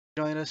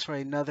Join us for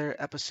another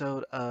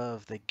episode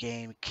of the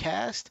Game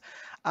Cast.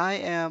 I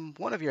am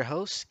one of your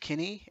hosts,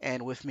 Kenny,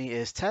 and with me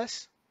is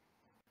Tess.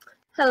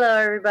 Hello,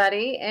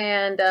 everybody,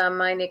 and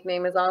my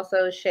nickname is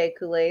also Shea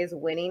Coulee's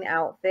winning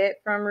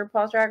outfit from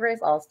RuPaul's Drag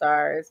Race All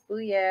Stars.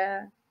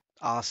 Booyah!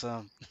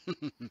 Awesome.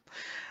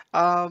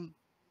 um,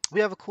 we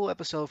have a cool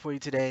episode for you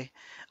today,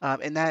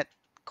 and that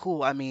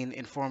cool, I mean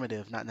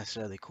informative, not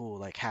necessarily cool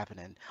like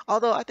happening.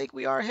 Although I think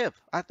we are hip.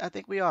 I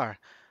think we are.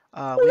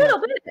 Uh, A we have little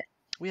bit.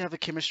 we have a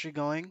chemistry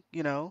going,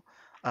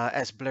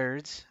 as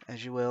blurs,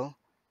 as you will,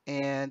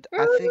 and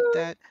I think Mhm.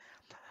 that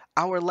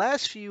our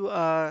last few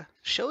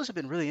shows have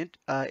been really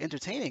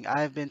entertaining.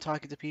 I've been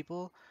talking to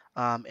people,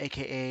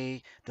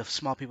 aka the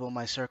small people in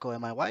my circle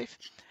and my wife,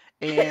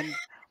 and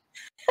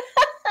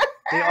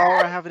they all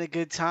are having a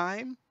good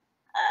time.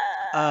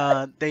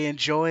 They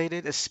enjoyed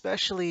it,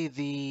 especially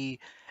the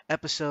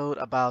episode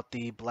about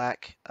the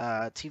black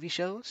TV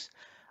shows.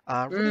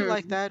 Really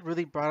like Mm, that.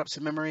 Really brought up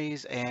some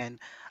memories, and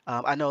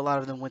I know a lot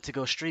of them went to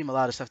go stream a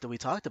lot of stuff that we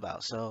talked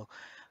about. So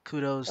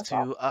kudos that's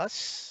to awesome.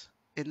 us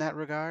in that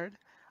regard.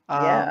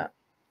 Um, Yeah.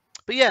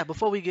 But yeah,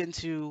 before we get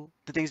into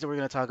the things that we're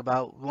going to talk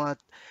about, we want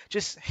to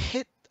just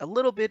hit a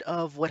little bit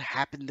of what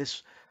happened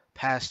this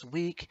past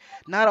week.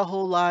 Not a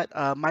whole lot.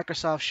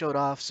 Microsoft showed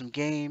off some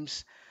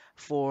games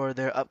for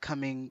their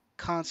upcoming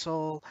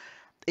console.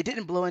 It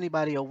didn't blow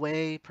anybody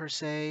away per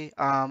se.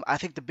 I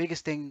think the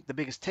biggest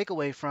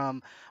takeaway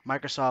from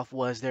Microsoft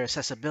was their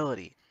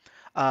accessibility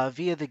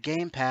via the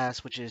Game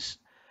Pass, which is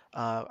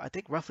I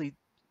think roughly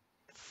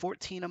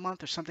 14 a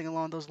month or something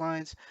along those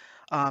lines.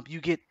 You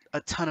get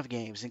a ton of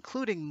games,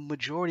 including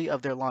majority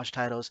of their launch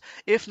titles,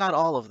 if not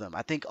all of them.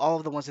 I think all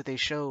of the ones that they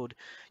showed,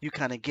 you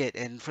kind of get.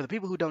 And for the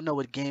people who don't know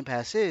what Game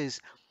Pass is,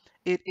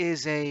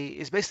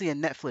 it's basically a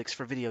Netflix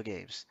for video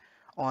games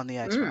on the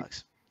Mm,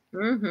 Xbox.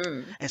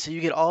 mm-hmm. And so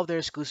you get all of their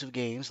exclusive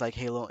games like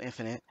Halo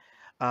Infinite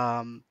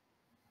um,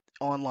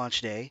 on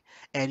launch day,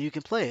 and you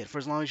can play it for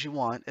as long as you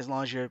want, as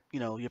long as you're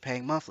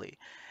paying monthly.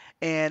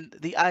 And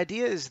the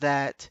idea is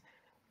that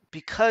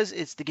because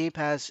it's the Game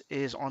Pass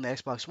is on the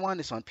Xbox One,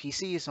 it's on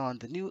PC, it's on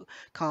the new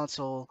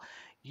console,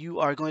 you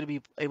are going to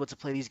be able to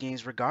play these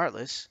games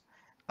regardless,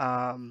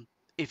 um,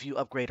 if you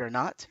upgrade or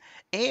not.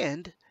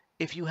 And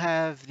if you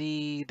have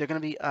they're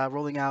going to be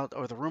rolling out,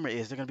 or the rumor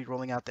is they're going to be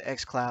rolling out the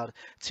X Cloud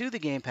to the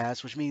Game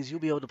Pass, which means you'll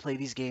be able to play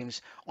these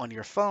games on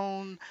your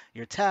phone,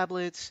 your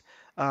tablets,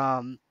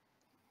 um,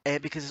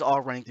 and because it's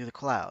all running through the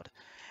cloud.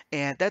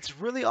 And that's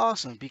really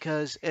awesome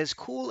because as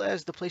cool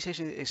as the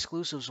PlayStation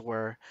exclusives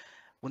were,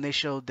 when they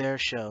showed their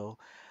show,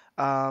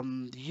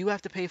 you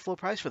have to pay full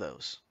price for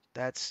those.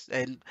 That's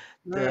and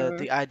the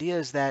Mm, idea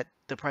is that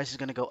the price is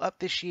going to go up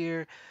this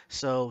year,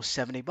 so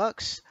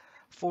 $70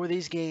 for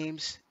these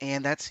games,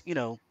 and that's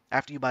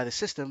after you buy the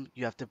system,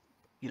 you have to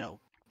you know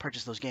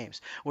purchase those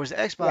games. Whereas the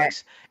right.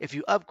 Xbox, if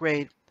you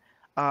upgrade,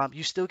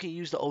 you still can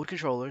use the old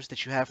controllers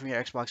that you have from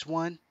your Xbox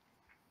One,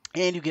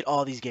 and you get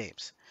all these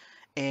games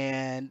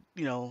and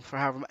for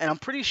however, and I'm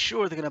pretty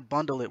sure they're gonna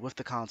bundle it with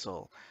the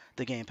console,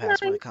 the Game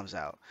Pass when Nice. it comes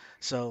out.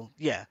 So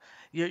yeah,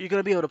 you're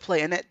gonna be able to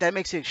play, and that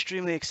makes it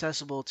extremely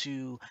accessible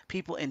to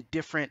people in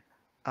different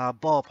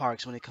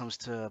ballparks when it comes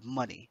to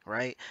money,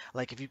 right?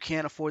 Like if you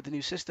can't afford the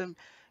new system,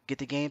 get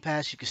the Game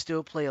Pass. You can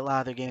still play a lot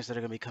of their games that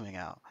are gonna be coming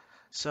out.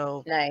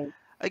 So Nice.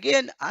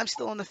 again, I'm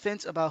still on the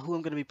fence about who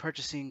I'm gonna be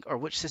purchasing or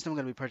which system I'm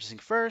gonna be purchasing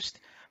first,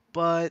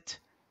 but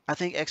I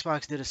think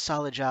Xbox did a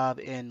solid job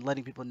in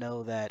letting people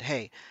know that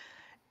hey,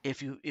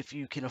 if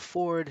you can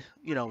afford,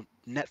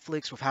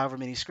 Netflix with however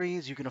many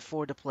screens, you can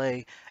afford to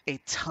play a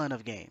ton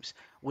of games,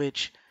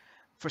 which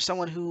for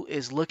someone who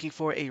is looking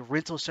for a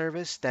rental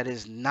service that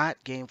is not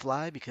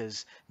GameFly,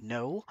 because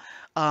no,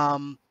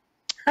 um,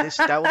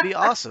 this that would be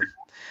awesome.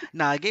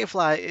 Nah,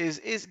 GameFly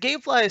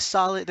is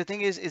solid. The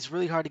thing is, it's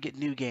really hard to get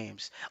new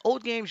games.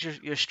 Old games,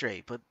 you're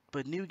straight, but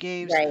new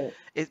games, Right.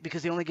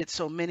 because they only get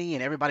so many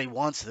and everybody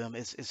wants them,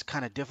 it's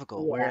kind of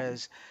difficult. Yeah.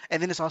 Whereas,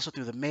 and then it's also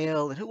through the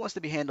mail, and who wants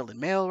to be handling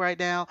mail right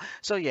now?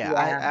 So yeah,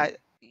 Yeah.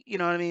 you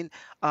know what I mean.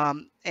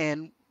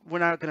 And we're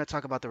not gonna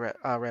talk about the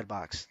red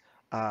box.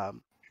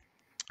 Um,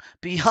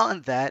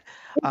 beyond that,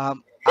 I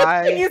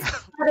You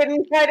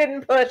I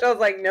didn't push. I was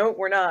like, nope,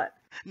 we're not.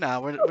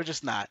 no, we're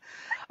just not.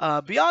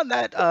 Beyond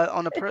that,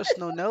 on a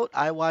personal note,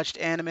 I watched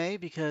anime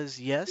because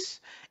yes,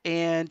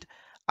 and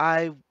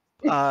I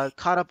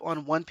caught up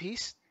on One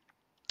Piece,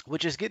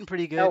 which is getting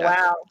pretty Oh good.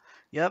 wow.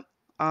 Yep.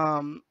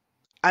 Um,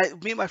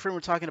 me and my friend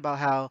were talking about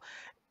how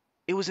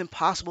it was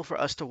impossible for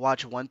us to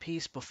watch One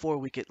Piece before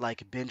we could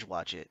like binge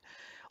watch it.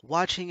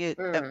 Watching it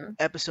Mm,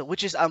 episode,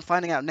 which is I'm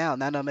finding out now.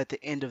 Now that I'm at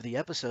the end of the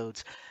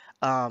episodes,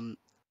 um,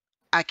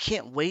 I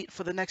can't wait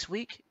for the next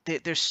week.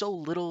 There's so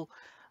little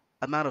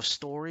amount of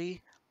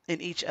story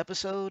in each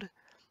episode,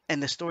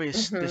 and the story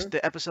is this mm-hmm.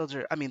 the episodes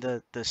are, I mean,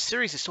 the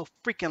series is so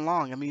freaking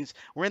long. I mean,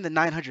 we're in the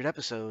 900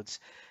 episodes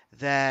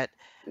that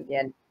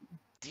Yeah.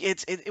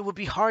 it would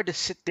be hard to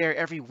sit there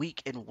every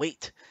week and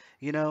wait,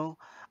 you know.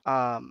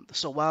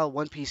 So while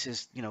One Piece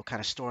is, kind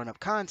of storing up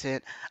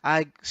content,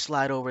 I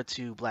slide over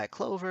to Black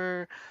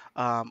Clover,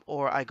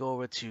 or I go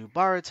over to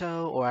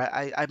Baruto, or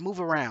I move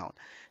around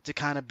to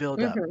kind of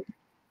build up. Hmm.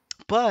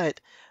 But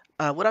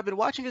what I've been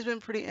watching has been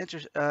pretty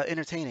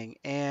entertaining,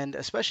 and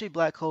especially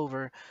Black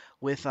Clover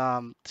with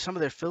some of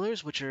their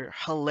fillers, which are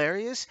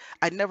hilarious.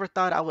 I never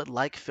thought I would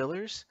like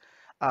fillers.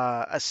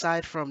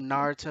 Aside from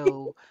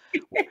Naruto,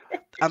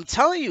 I'm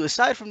telling you,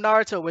 aside from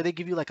Naruto, where they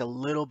give you like a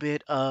little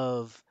bit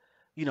of,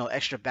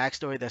 extra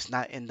backstory that's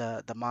not in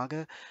the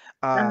manga,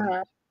 um,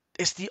 Uh-huh.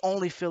 it's the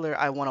only filler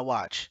I want to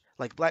watch.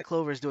 Like Black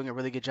Clover is doing a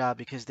really good job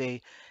because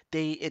they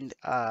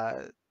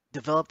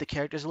develop the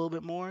characters a little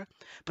bit more,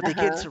 but they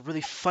get Uh-huh. into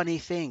really funny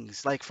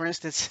things. Like for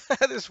instance,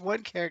 this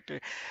one character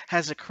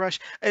has a crush.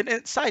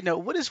 And side note,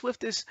 what is with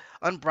this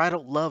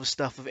unbridled love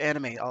stuff of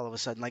anime all of a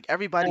sudden? Like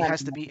everybody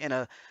has to Um, be in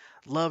a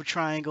love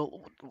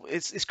triangle.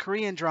 It's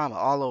Korean drama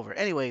all over.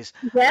 Anyways,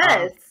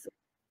 um, yes.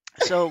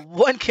 so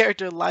one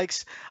character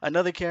likes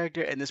another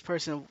character, and this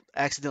person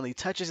accidentally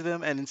touches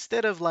them, and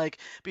instead of like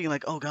being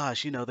like, "Oh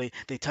gosh,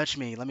 they touched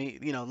me. Let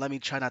me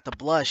try not to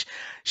blush,"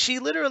 she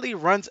literally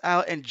runs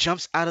out and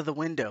jumps out of the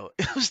window.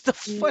 It was the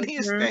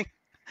funniest Hmm. thing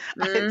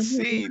I had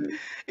seen. Hmm.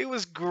 It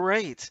was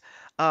great.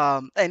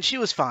 And she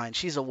was fine.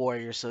 She's a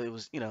warrior, so it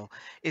was,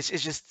 it's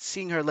just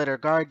seeing her let her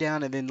guard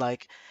down and then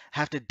like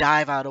have to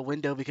dive out a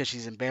window because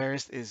she's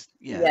embarrassed is,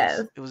 yeah, it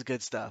was Yes. it was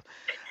good stuff.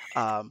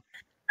 Um,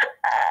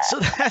 so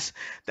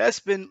that's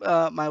been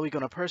my week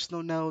on a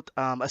personal note.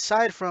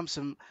 Aside from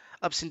some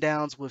ups and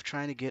downs with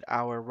trying to get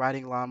our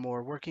riding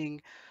lawnmower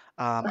working,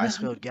 I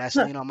spilled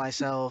gasoline on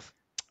myself,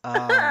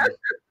 um,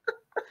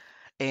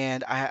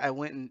 and I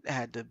went and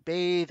had to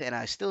bathe, and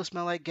I still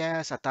smell like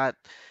gas. I thought,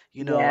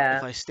 if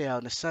Yeah, I stay out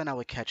in the sun, I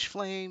would catch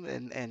flame,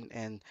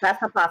 and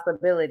that's a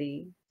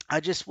possibility. I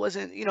just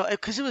wasn't,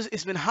 because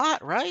it's been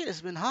hot, right?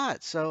 It's been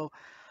hot, so.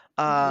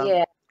 Um,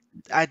 Yeah.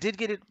 I did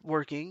get it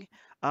working,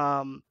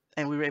 and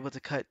we were able to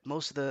cut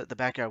most of the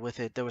backyard with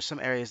it. There were some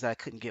areas that I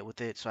couldn't get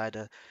with it, so I had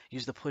to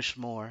use the push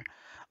more.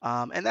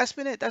 And that's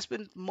been it. That's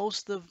been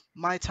most of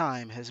my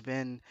time has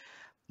been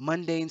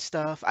mundane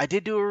stuff. I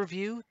did do a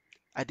review.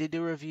 I did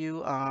do a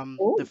review.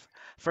 The Ooh.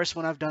 first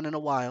one I've done in a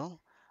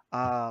while,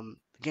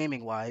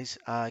 gaming wise.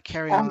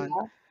 Carry on.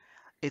 Uh-huh.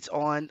 It's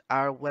on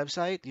our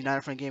website,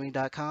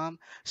 unitedfrontgaming.com.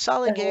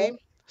 Solid Uh-huh. game.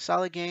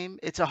 Solid game.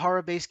 It's a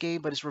horror-based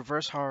game, but it's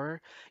reverse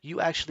horror. You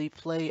actually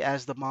play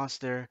as the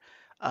monster,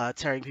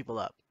 tearing people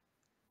up.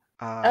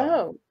 Um,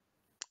 Oh,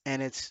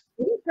 and it's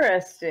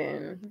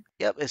interesting.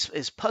 yep,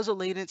 it's puzzle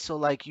laden. So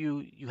like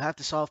you have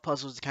to solve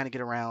puzzles to kind of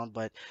get around,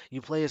 but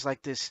you play as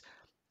like this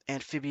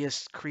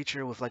amphibious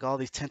creature with like all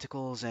these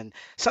tentacles and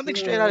something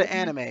straight out of Mhm.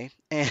 anime,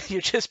 and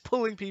you're just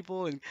pulling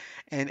people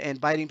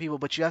and biting people,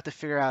 but you have to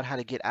figure out how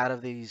to get out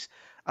of this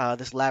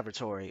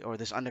laboratory or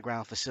this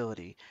underground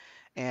facility.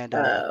 And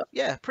Oh.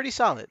 yeah, pretty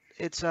solid.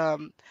 It's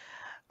I'm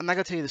not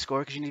gonna tell you the score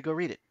because you need to go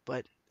read it,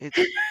 but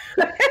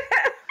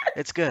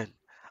it's good.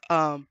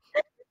 Um,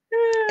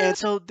 and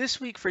so this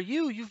week for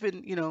you, you've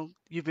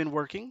been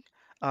working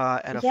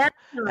Yeah.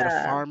 at a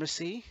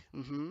pharmacy.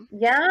 Hmm.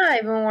 Yeah,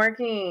 I've been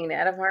working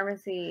at a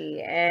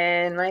pharmacy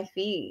and my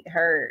feet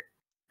hurt.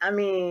 I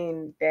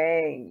mean,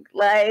 dang.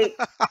 Like,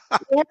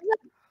 they have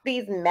like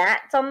these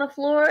mats on the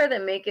floor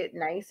that make it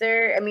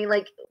nicer. I mean,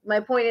 like, my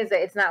point is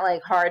that it's not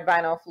like hard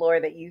vinyl floor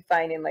that you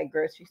find in like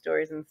grocery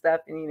stores and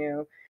stuff.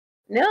 And,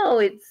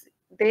 no,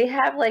 they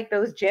have like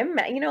those gym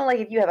mat, like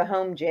if you have a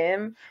home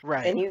gym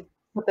Right. and you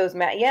put those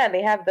mat, yeah,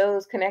 they have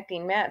those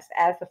connecting mats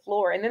as the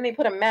floor. And then they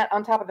put a mat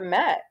on top of the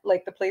mat,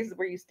 like the places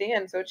where you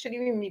stand. So it should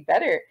even be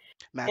better.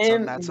 Mats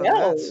on And mats on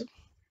mats. no,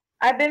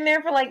 I've been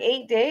there for like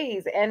 8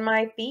 days and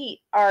my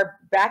feet are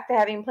back to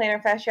having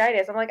plantar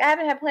fasciitis. I'm like, I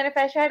haven't had plantar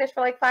fasciitis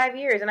for like 5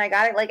 years and I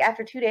got it like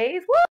after 2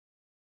 days. What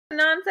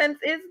nonsense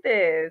is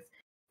this?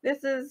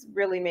 This is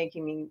really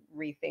making me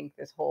rethink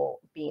this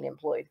whole being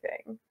employed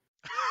thing.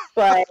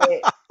 But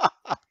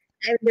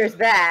and there's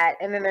that.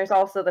 And then there's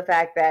also the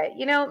fact that,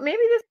 maybe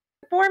this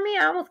for me,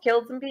 I almost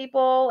killed some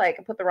people. Like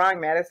I put the wrong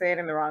medicine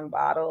in the wrong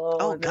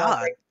bottle. Oh And then I was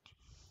God. like,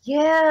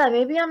 yeah,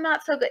 maybe I'm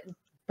not so good.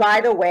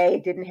 By the way,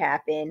 it didn't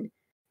happen.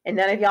 And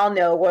none of y'all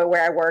know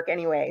where I work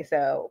anyway.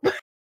 So,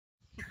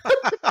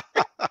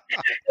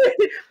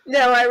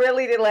 no, I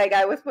really did. Like,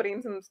 I was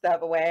putting some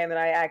stuff away and then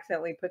I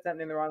accidentally put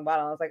something in the wrong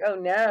bottle. I was like, oh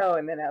no.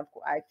 And then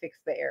I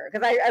fixed the error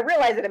because I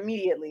realized it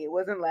immediately. It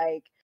wasn't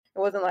like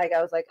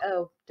I was like,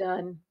 oh,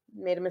 done,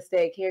 made a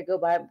mistake. Here,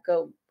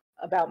 go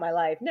about my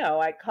life. No,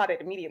 I caught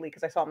it immediately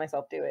because I saw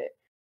myself do it.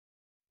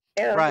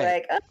 And I was Right.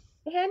 like, oh,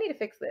 hey, I need to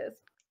fix this.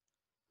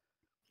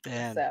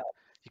 And So,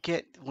 you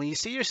can't when you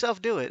see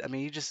yourself do it. I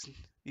mean,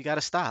 you got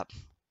to stop.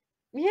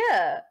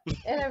 yeah.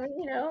 And I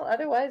mean,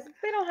 otherwise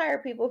they don't hire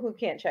people who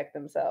can't check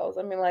themselves.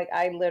 I mean, like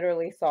I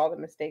literally saw the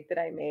mistake that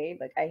I made.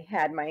 Like I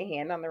had my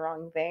hand on the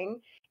wrong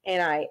thing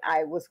and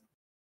I was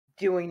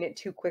doing it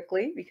too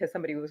quickly because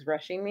somebody was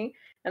rushing me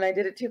and I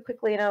did it too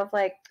quickly and I was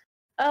like,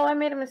 "Oh, I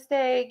made a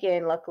mistake."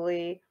 And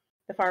luckily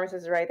the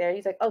pharmacist is right there.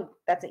 He's like, "Oh,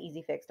 that's an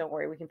easy fix. Don't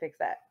worry, we can fix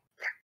that."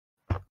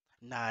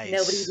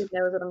 Nobody Nice. even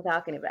knows what I'm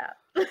talking about.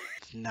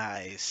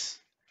 Nice.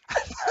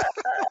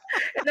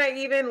 And I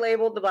even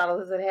labeled the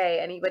bottles and said, "Hey,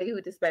 anybody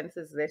who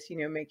dispenses this,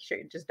 make sure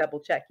just double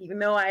check." Even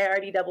though I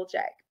already double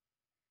check,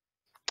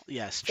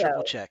 Yes,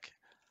 triple so check.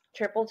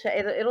 triple check.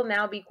 It'll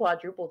now be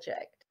quadruple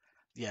checked.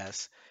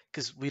 Yes,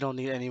 because we don't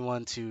need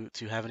anyone to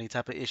have any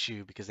type of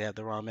issue because they have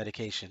the wrong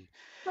medication.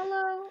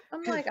 Hello,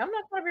 I'm 'Cause- like, I'm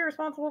not gonna be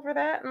responsible for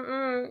that.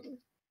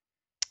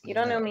 You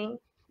don't know no, me.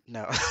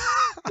 no.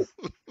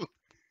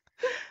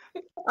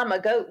 I'm a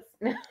ghost.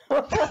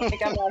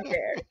 Like I'm not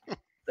there.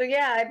 So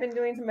yeah, I've been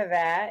doing some of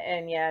that,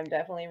 and yeah, I'm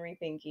definitely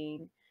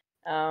rethinking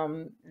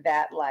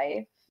that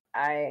life.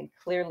 I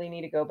clearly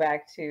need to go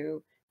back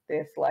to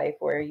this life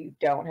where you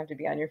don't have to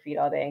be on your feet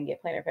all day and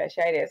get plantar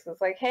fasciitis.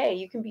 It's like, hey,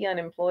 you can be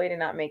unemployed and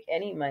not make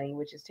any money,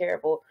 which is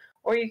terrible,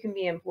 or you can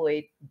be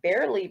employed,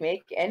 barely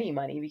make any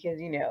money because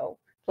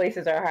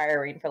places are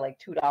hiring for like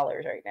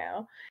 $2 right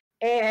now,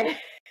 and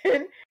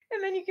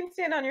and then you can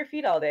stand on your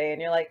feet all day,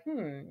 and you're like,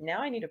 now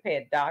I need to pay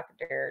a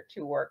doctor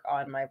to work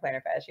on my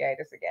plantar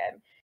fasciitis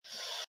again.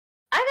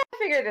 I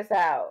gotta figure this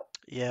out.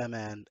 Yeah,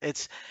 man.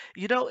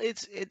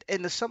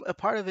 And some a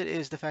part of it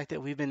is the fact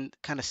that we've been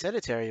kind of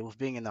sedentary with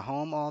being in the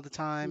home all the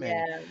time,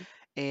 Yeah.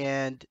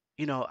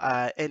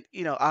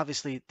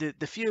 obviously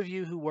the few of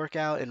you who work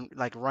out and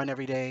like run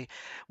every day,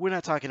 we're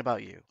not talking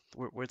about you.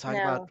 We're talking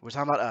about No.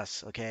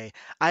 us, okay?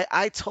 I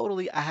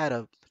had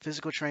a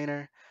physical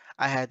trainer.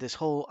 I had this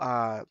whole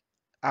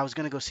I was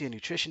gonna go see a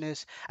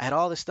nutritionist. I had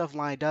all this stuff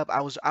lined up.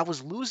 I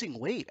was losing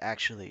weight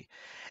actually.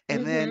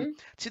 And then Mhm.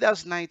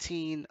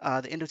 2019,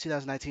 the end of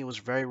 2019 was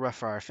very rough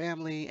for our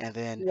family. And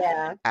then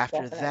Yeah,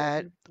 after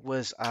that definitely.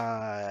 was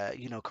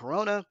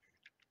Corona.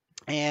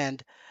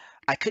 And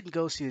I couldn't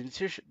go see a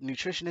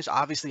nutritionist.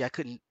 Obviously, I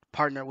couldn't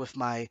partner with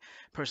my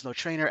personal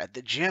trainer at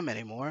the gym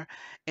anymore,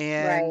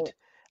 and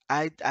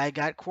Right. I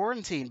got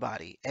quarantine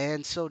body,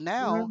 and so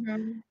now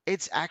Mhm.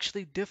 it's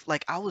actually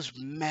like I was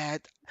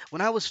mad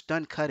when I was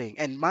done cutting,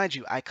 and mind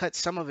you, I cut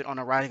some of it on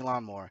a riding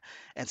lawnmower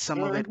and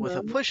some of it with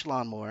a Mhm. push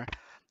lawnmower,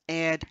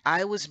 and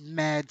I was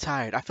mad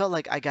tired. I felt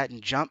like I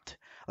gotten jumped,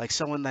 like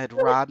someone had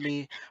robbed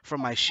me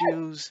from my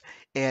shoes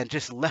and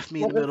just left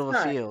me in Well, the the middle of a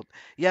sun. field.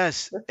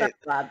 Yes, The sun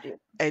robbed you.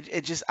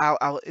 it just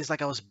it's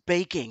like I was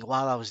baking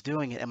while I was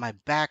doing it, and my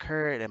back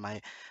hurt, and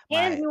And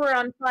my you were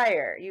on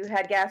fire. You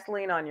had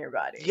gasoline on your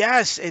body.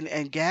 yes,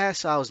 and gas.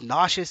 So I was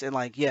nauseous and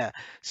like yeah.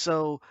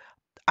 So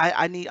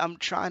I'm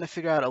trying to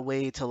figure out a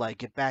way to like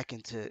get back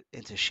into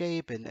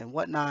shape and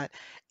whatnot,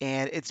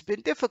 and it's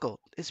been difficult.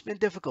 It's been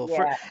difficult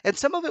for Yeah, and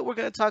some of it we're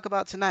going to talk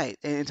about tonight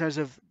in terms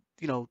of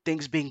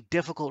things being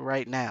difficult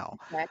right now.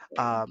 exactly.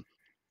 Um,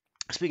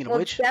 speaking of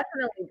Well, it's which,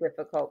 definitely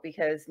difficult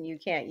because you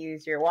can't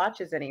use your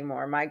watches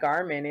anymore. My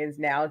Garmin is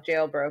now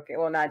jailbroken.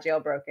 Well, not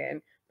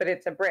jailbroken, but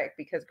it's a brick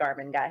because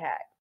Garmin got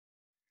hacked.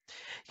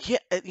 yeah,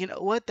 you know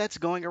what? That's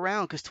going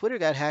around because Twitter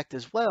got hacked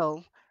as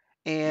well,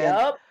 and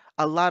Yup.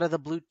 a lot of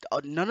the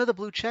none of the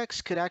blue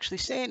checks could actually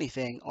say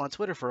anything on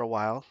Twitter for a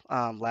while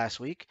last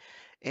week,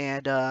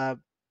 and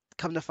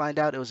come to find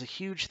out, it was a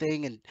huge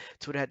thing, and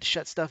Twitter had to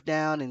shut stuff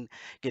down and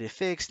get it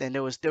fixed, and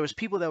there was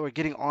people that were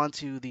getting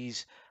onto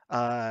these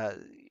uh,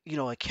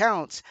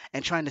 accounts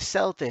and trying to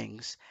sell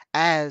things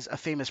as a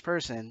famous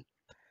person,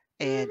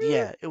 and Mhm.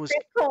 yeah, it was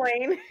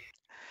Bitcoin.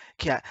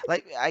 yeah,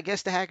 like I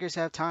guess the hackers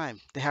have time.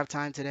 They have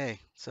time today,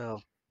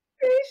 so.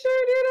 They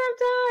sure did have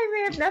time.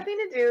 They have nothing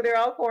to do. They're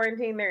all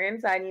quarantined. They're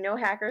inside.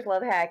 Hackers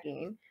love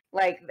hacking.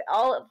 Like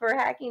all for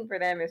hacking for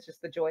them is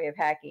just the joy of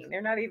hacking.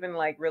 They're not even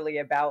like really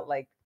about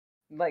like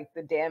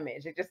the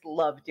damage. They just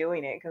love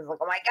doing it because like,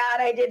 oh my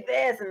god, I did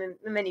this,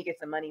 and then you get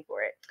some money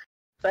for it.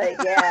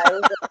 But yeah, it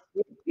was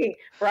like,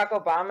 Barack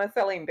Obama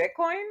selling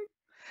Bitcoin.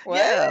 What?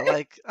 Yeah,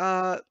 like,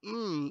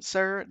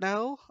 sir,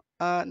 no,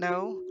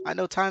 no. I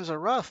know times are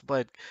rough,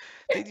 but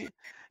did you,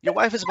 your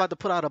wife is about to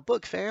put out a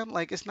book, fam.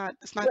 Like, it's not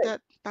Like,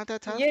 that yeah,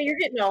 tough, you're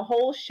getting a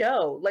whole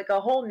show, like a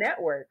whole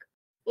network.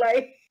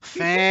 Like,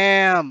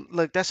 fam.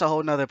 Look, that's a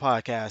whole nother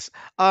podcast.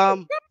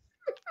 Um,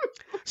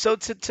 so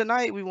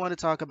tonight we want to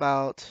talk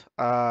about,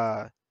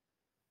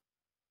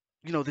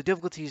 the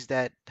difficulties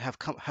that have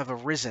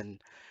arisen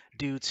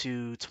due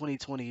to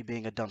 2020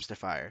 being a dumpster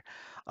fire.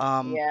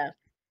 Um, yeah.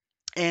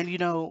 and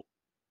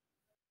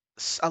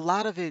a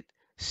lot of it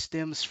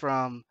stems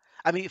from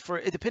I mean for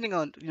depending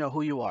on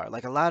who you are,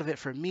 like a lot of it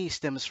for me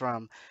stems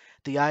from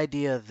the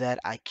idea that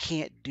I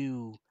can't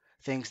do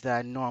things that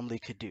I normally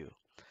could do,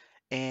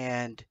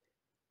 and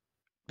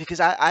because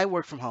I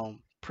work from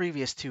home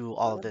previous to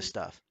all of this Mhm.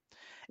 stuff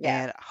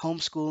Yeah. and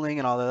homeschooling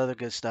and all that other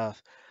good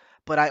stuff,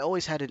 but I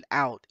always had an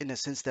out in the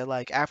sense that,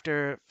 like,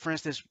 after, for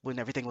instance, when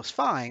everything was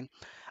fine,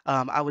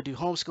 I would do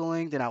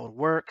homeschooling, then I would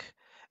work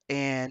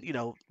and,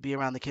 be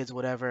around the kids,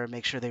 whatever,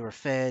 make sure they were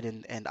fed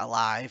and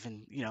alive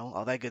and,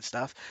 all that good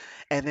stuff.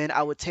 And then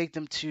I would take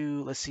them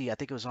to, let's see, I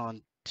think it was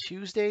on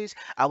Tuesdays,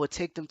 I would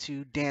take them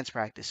to dance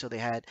practice. So they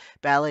had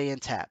ballet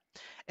and tap.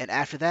 And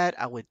after that,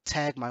 I would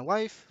tag my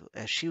wife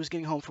as she was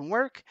getting home from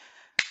work,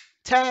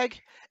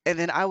 tag. and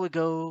then I would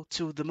go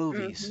to the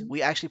movies. Mhm.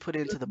 We actually put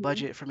it into the Mhm.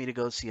 budget for me to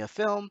go see a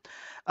film.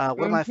 One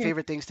of my Mhm.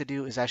 favorite things to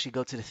do is actually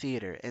go to the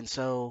theater, and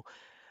so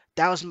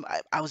that was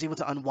I was able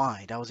to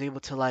unwind. I was able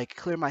to like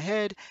clear my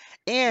head,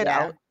 and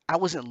Yeah. I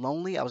wasn't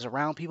lonely. I was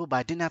around people, but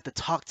I didn't have to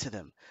talk to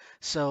them.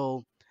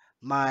 So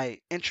my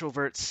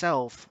introvert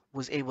self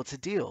was able to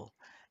deal,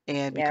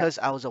 and Yeah. because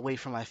I was away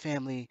from my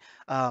family,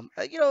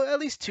 at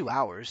least 2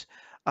 hours,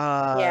 uh,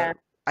 Yeah.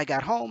 I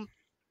got home.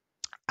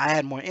 I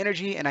had more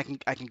energy, and I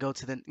can go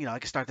to I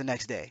can start the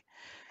next day.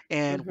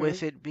 And Mhm.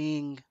 with it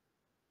being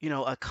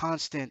a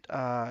constant,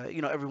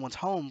 everyone's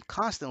home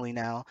constantly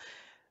now,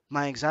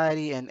 my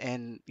anxiety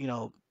and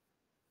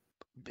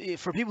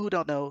for people who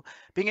don't know,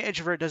 being an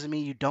introvert doesn't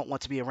mean you don't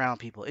want to be around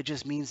people. It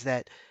just means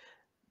that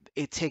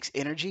it takes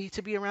energy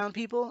to be around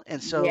people.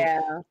 And so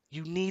Yeah.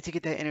 you need to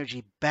get that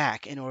energy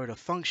back in order to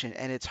function.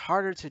 And it's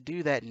harder to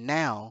do that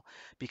now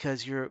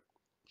because you're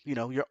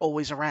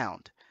always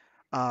around.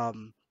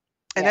 Um,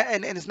 Yeah.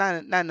 and it's not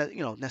in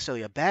a,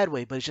 necessarily a bad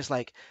way, but it's just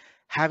like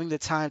having the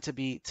time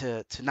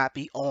to not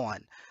be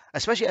on,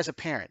 especially as a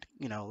parent.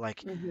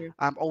 Like Mhm.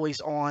 I'm always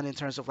on in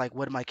terms of like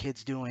what are my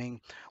kids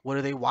doing, what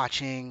are they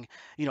watching,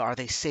 are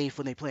they safe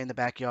when they play in the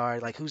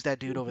backyard, like who's that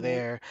dude over Mhm.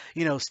 there,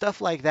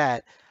 stuff like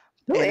that.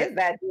 Who And is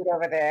that dude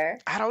over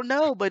there? I don't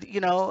know, but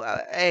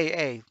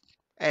hey,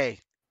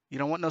 you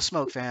don't want no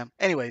smoke, fam.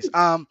 Anyways,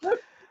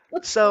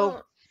 so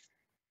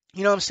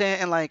you know what I'm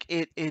saying, and like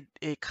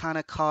it kind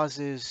of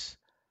causes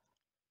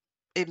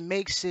it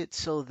makes it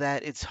so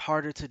that it's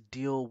harder to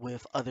deal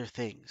with other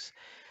things.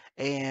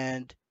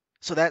 And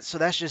so that's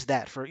just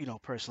that for,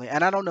 personally.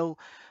 And I don't know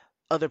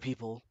other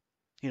people,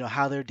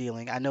 how they're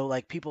dealing. I know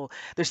like people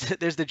there's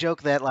the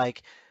joke that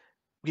like,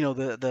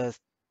 the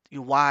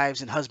your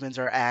wives and husbands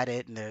are at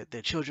it and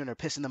their children are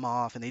pissing them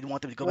off and they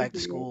want them to go back to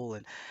Mhm. school,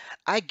 and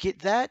I get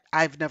that.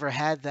 I've never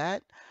had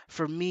that.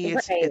 For me,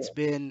 it's Right.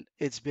 been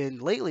it's been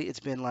lately it's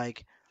been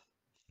like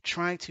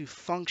trying to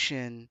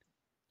function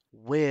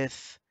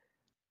with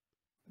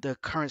the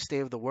current state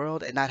of the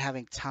world and not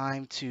having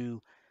time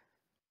to,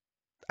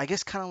 I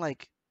guess, kind of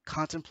like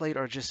contemplate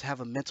or just have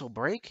a mental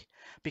break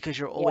because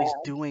you're always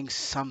Yeah. doing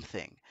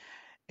something.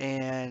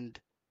 And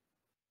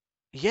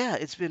yeah,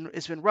 it's been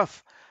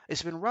rough.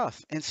 It's been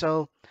rough. And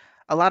so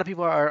a lot of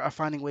people are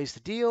finding ways to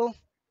deal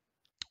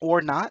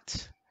or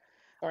not.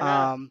 Or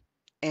not. Um,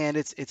 and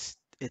it's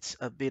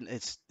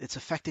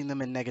affecting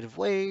them in negative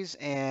ways.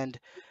 And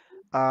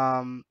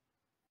um,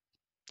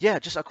 yeah,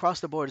 just across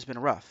the board, it's been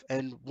rough.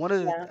 And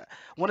Yeah.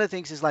 one of the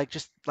things is like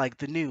just like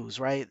the news,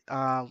 right?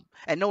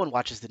 And no one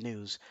watches the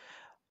news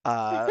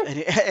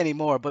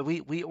anymore. But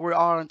we're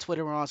all on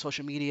Twitter, we're on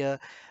social media,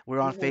 we're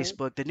on Mhm.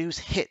 Facebook. The news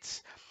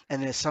hits,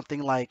 and it's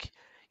something like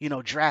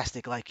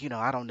drastic, like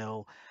I don't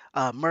know,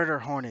 murder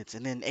hornets,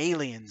 and then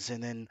aliens,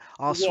 and then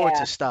all sorts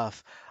Yeah. of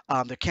stuff.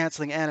 They're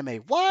canceling anime.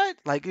 What?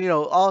 Like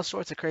all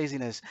sorts of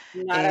craziness,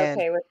 Not and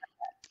okay with.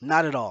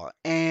 not at all.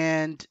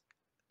 And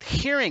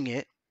hearing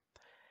it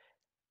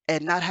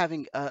and not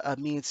having a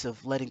means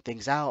of letting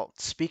things out,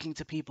 speaking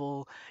to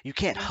people. You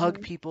can't hug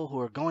Mhm. people who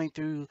are going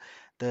through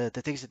the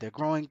things that they're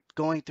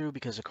going through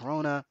because of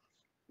Corona.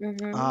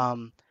 Mhm.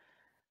 Um,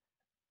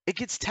 it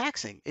gets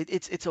taxing.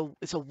 It's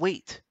a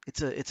weight.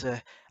 It's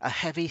a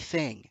heavy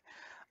thing.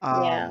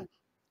 Yeah. Um,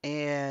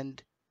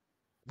 and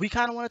we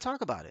kind of want to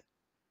talk about it.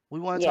 We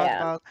want to talk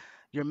Yeah. about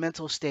your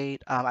mental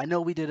state. I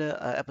know we did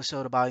a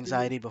episode about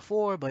Mhm. anxiety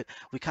before, but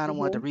we kind of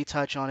wanted to Mhm.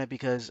 retouch on it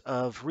because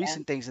of Yeah.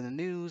 recent things in the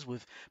news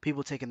with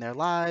people taking their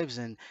lives,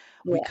 and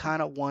we Yeah.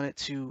 kind of wanted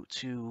to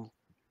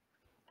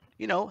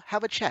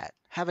have a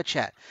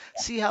chat,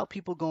 see how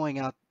people going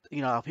out,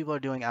 how people are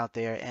doing out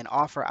there, and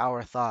offer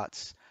our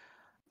thoughts.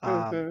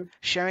 Mhm.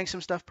 Sharing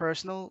some stuff,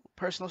 personal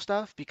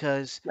stuff,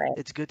 because Right.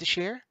 it's good to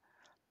share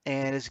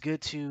and it's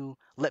good to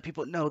let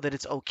people know that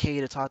it's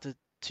okay to talk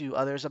to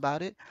others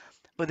about it,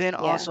 but then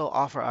Yeah. also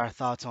offer our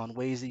thoughts on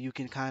ways that you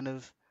can kind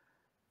of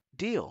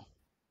deal,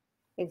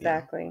 you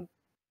know? Exactly.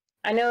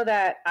 I know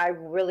that I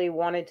really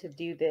wanted to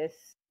do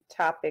this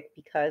topic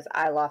because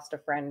I lost a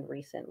friend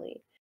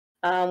recently.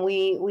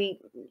 We,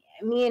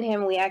 me and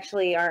him, we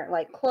actually aren't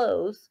like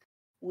close.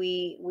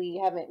 We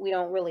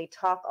don't really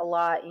talk a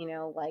lot.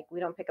 Like we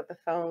don't pick up the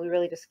phone. We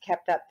really just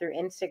kept up through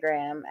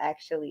Instagram,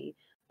 actually.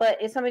 But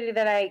it's somebody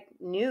that I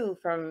knew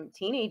from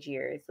teenage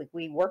years. Like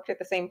we worked at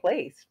the same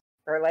place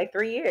for like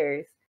 3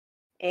 years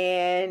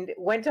and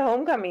went to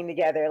homecoming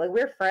together. Like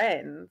we're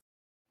friends.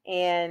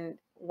 And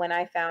when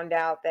I found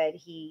out that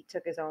he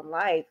took his own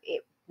life,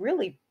 it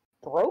really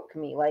broke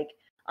me. Like,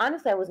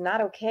 honestly, I was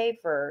not okay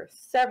for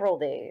several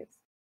days.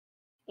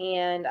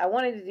 And I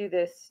wanted to do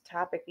this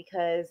topic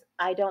because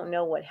I don't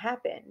know what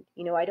happened.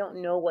 I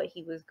don't know what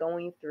he was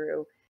going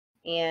through.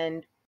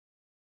 And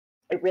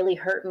it really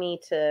hurt me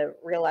to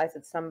realize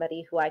that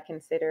somebody who I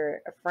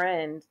consider a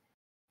friend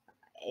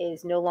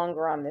is no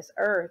longer on this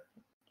earth.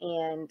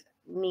 And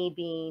me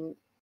being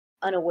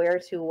unaware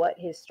to what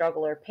his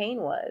struggle or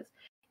pain was.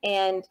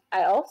 And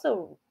I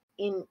also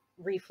in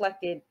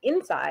reflected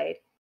inside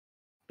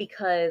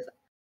because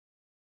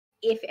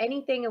if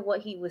anything of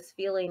what he was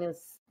feeling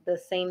is the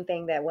same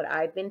thing that what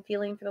I've been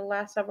feeling for the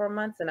last several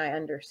months, and I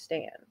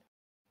understand.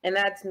 And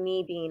that's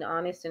me being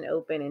honest and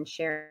open and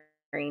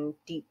sharing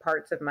deep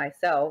parts of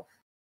myself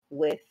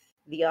with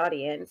the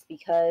audience,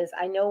 because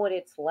I know what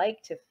it's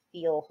like to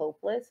feel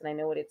hopeless, and I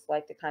know what it's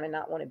like to kind of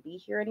not want to be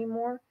here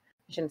anymore.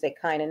 I shouldn't say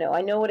kind of know.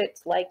 I know what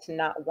it's like to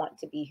not want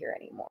to be here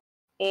anymore.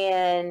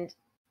 And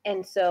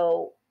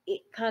so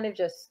it kind of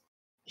just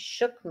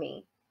shook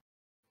me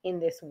in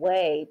this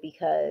way,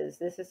 because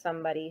this is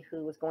somebody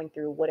who was going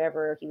through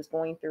whatever he was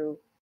going through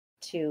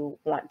to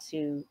want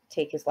to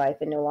take his life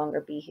and no longer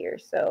be here.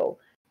 So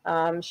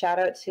shout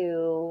out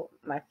to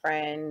my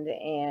friend,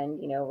 and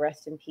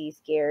rest in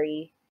peace,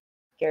 Gary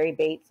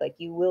Bates. Like,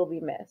 you will be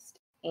missed.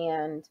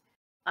 And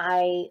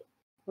I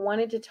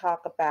wanted to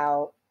talk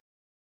about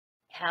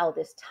how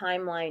this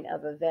timeline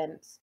of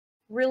events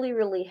really,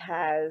 really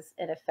has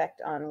an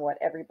effect on what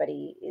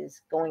everybody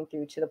is going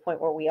through, to the point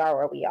where we are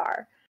where we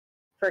are.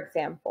 For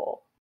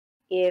example,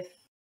 if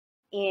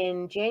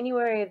in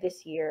January of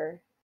this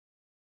year,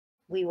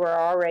 we were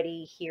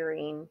already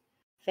hearing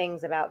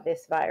things about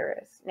this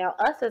virus. Now,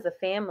 us as a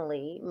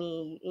family,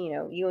 me,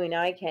 you and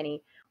I,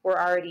 Kenny, we're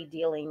already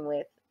dealing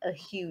with a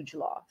huge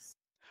loss.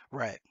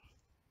 Right.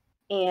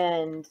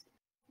 And,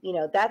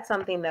 that's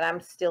something that I'm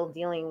still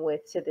dealing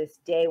with to this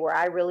day, where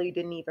I really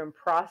didn't even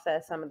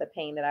process some of the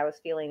pain that I was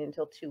feeling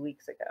until 2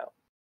 weeks ago.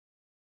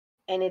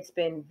 And it's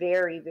been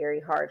very, very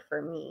hard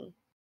for me.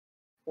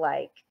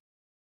 Like,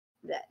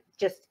 that,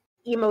 just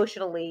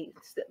emotionally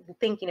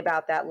thinking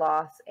about that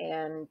loss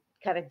and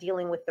kind of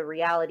dealing with the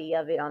reality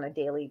of it on a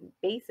daily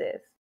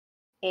basis.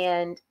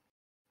 And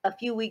a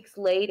few weeks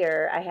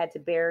later, I had to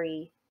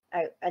bury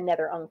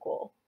another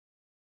uncle.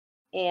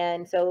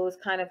 And so it was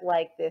kind of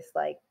like this,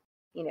 like,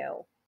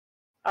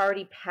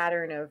 already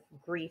pattern of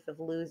grief of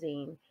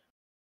losing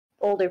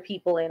older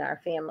people in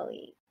our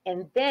family.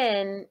 And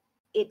then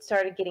it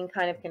started getting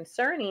kind of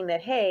concerning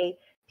that, hey,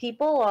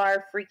 people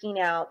are freaking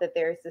out that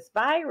there's this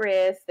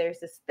virus,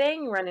 there's this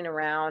thing running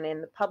around,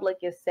 and the public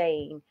is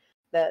saying,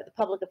 the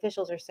public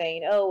officials are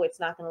saying, oh, it's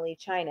not going to leave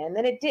China. And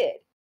then it did.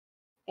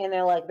 And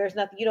they're like, there's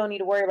nothing, you don't need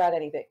to worry about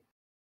anything.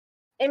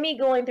 And me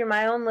going through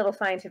my own little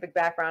scientific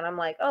background, I'm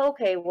like, oh,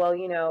 okay, well,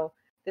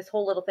 this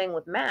whole little thing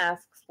with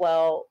masks,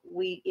 well,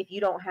 if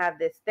you don't have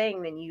this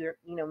thing, then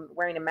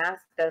wearing a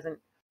mask doesn't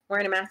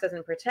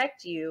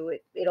protect you.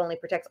 It only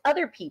protects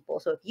other people.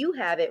 So if you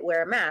have it,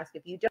 wear a mask.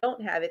 If you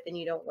don't have it, then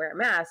you don't wear a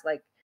mask,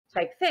 like,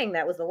 type thing.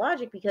 That was the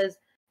logic, because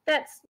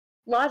that's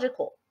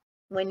logical.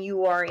 When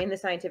you are in the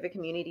scientific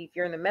community, if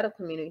you're in the medical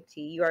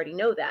community, you already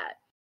know that.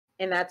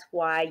 And that's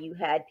why you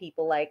had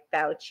people like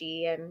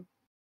Fauci and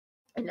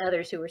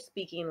others who were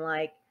speaking,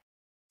 like,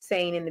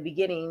 saying in the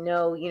beginning,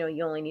 no, you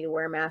only need to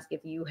wear a mask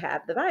if you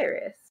have the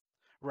virus.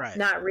 Right.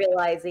 Not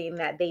realizing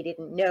that they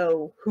didn't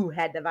know who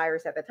had the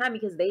virus at the time,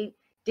 because they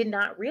did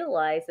not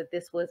realize that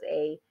this was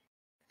a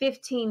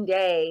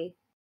 15-day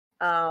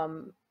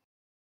virus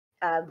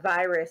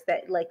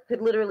that, like,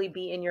 could literally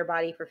be in your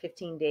body for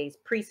 15 days,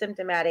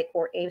 pre-symptomatic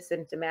or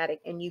asymptomatic,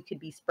 and you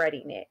could be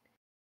spreading it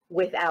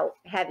without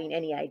having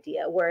any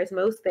idea. Whereas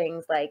most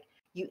things, like,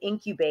 you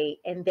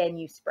incubate and then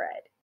you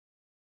spread.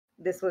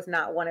 This was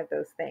not one of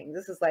those things.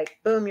 This is like,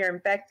 boom, you're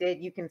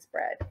infected, you can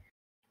spread.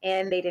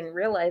 And they didn't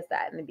realize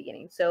that in the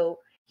beginning. So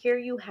here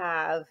you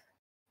have,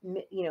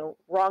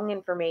 wrong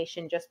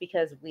information just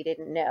because we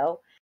didn't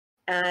know.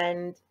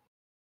 And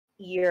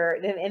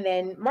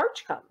then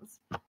March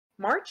comes.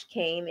 March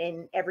came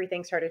and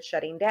everything started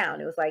shutting down.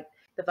 It was like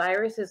the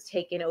virus has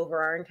taken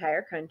over our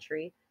entire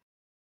country.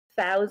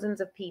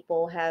 Thousands of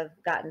people have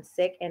gotten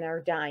sick and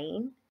are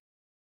dying.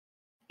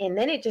 And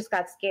then it just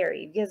got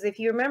scary, because if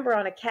you remember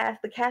on the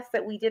cast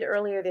that we did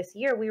earlier this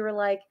year, we were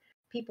like,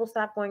 people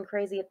stop going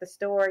crazy at the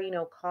store,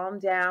 calm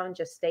down,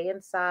 just stay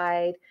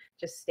inside,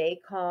 just stay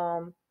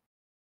calm.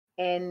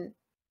 And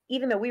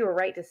even though we were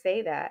right to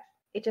say that,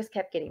 it just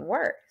kept getting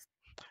worse.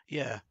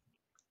 Yeah.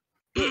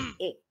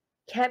 It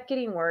kept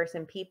getting worse,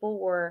 and people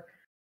were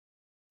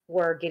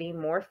getting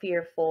more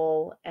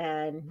fearful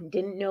and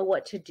didn't know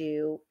what to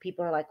do.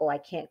 People are like, oh, I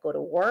can't go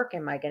to work.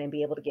 Am I going to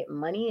be able to get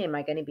money? Am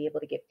I going to be able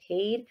to get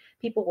paid?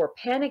 People were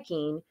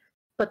panicking,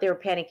 but they were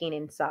panicking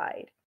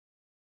inside.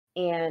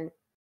 And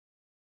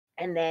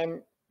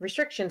then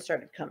restrictions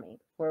started coming,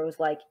 where it was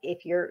like,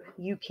 if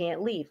you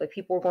can't leave. Like,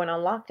 people were going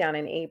on lockdown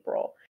in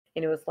April.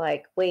 And it was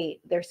like,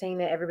 wait, they're saying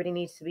that everybody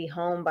needs to be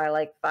home by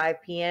like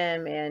 5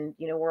 p.m. and,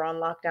 we're on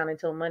lockdown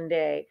until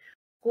Monday.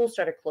 Schools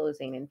started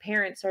closing, and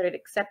parents started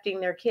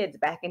accepting their kids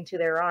back into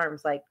their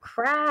arms. Like,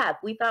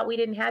 crap, we thought we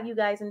didn't have you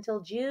guys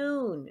until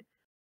June.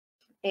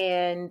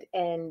 And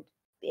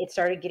it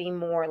started getting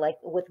more, like,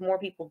 with more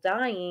people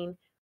dying,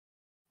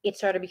 it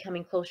started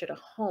becoming closer to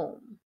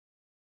home.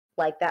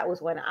 Like, that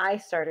was when I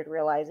started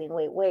realizing,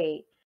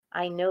 wait,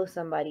 I know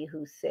somebody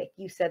who's sick.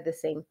 You said the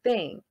same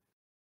thing,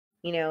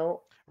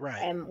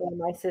 Right. and one of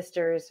my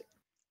sister's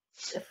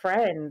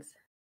friends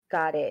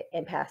got it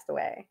and passed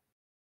away.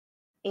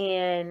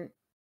 And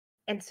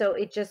so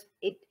it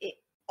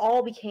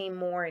all became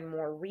more and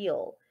more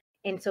real.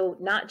 And so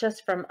not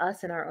just from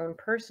us and our own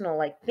personal,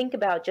 like think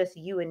about just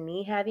you and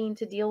me having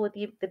to deal with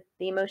the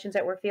emotions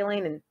that we're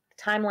feeling. And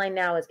the timeline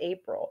now is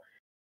April.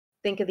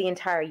 Think of the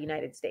entire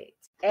United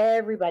States,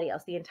 everybody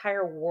else, the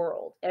entire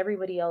world,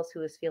 everybody else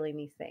who is feeling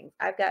these things.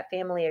 I've got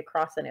family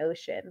across an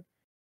ocean,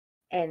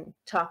 and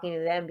talking to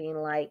them being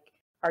like,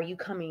 are you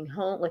coming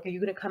home? Like, are you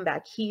going to come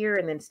back here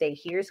and then stay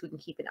here so we can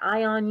keep an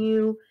eye on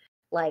you?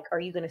 Like, are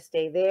you going to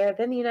stay there?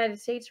 Then the United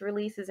States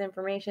releases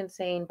information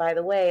saying, by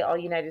the way, all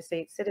United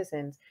States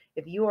citizens,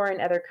 if you are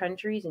in other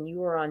countries and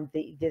you are on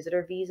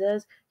visitor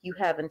visas, you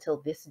have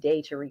until this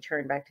day to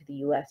return back to the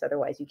US.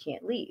 Otherwise, you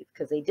can't leave,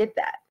 because they did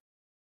that.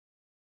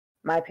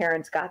 My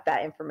parents got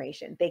that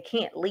information. They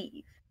can't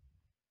leave.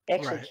 They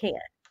actually Right.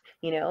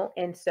 can't,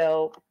 And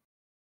so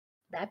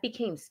that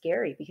became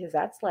scary, because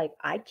that's like,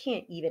 I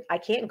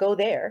can't go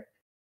there.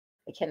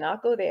 I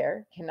cannot go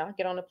there, cannot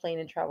get on a plane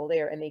and travel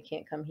there, and they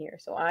can't come here.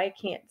 So I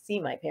can't see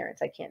my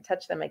parents. I can't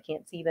touch them. I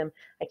can't see them.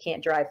 I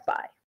can't drive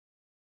by.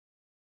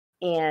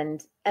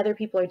 And other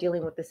people are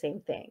dealing with the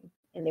same thing.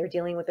 And they're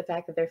dealing with the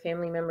fact that their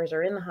family members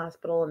are in the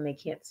hospital and they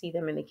can't see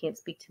them and they can't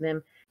speak to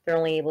them. They're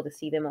only able to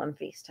see them on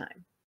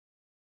FaceTime.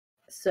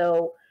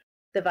 So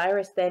the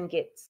virus then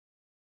gets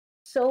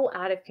so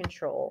out of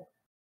control.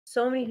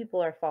 So many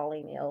people are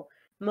falling ill.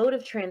 Mode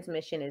of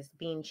transmission is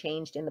being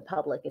changed in the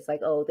public. It's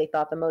like, oh, they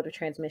thought the mode of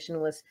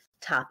transmission was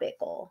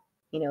topical,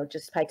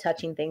 just by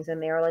touching things.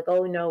 And they're like,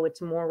 oh, no,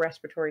 it's more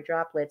respiratory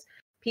droplets.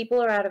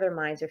 People are out of their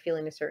minds. They're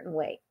feeling a certain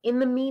way. In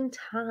the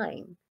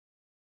meantime,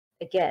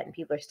 again,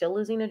 people are still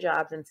losing their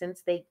jobs. And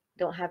since they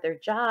don't have their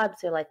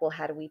jobs, they're like, well,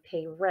 how do we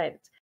pay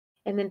rent?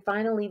 And then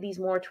finally, these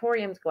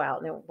moratoriums go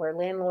out, where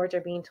landlords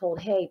are being told,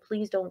 hey,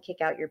 please don't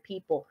kick out your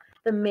people.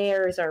 The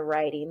mayors are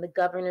writing, the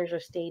governors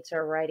of states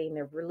are writing,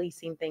 they're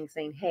releasing things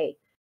saying, hey,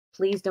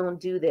 please don't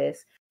do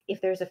this.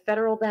 If there's a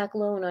federal backed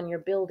loan on your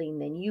building,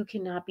 then you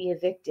cannot be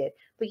evicted.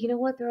 But you know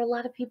what? There are a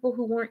lot of people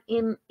who weren't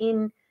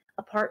in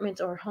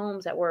apartments or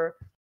homes that were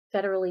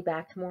federally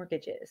backed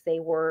mortgages. They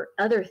were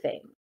other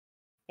things.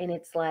 And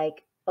it's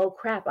like, oh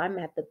crap, I'm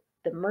at the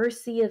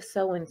mercy of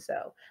so and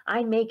so.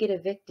 I may get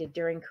evicted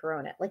during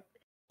Corona. Like,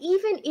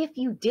 even if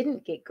you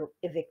didn't get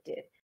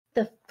evicted,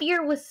 the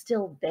fear was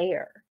still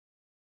there.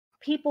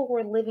 People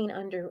were living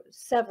under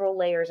several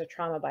layers of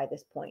trauma by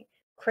this point.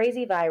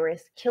 Crazy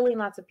virus, killing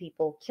lots of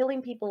people,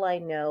 killing people I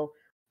know.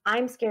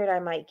 I'm scared I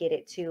might get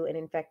it too and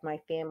infect my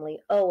family.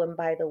 Oh, and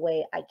by the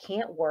way, I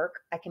can't work.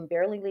 I can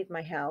barely leave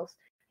my house.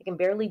 I can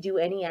barely do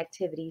any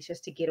activities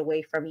just to get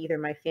away from either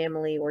my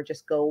family or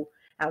just go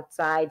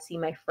outside, see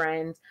my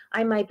friends.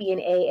 I might be in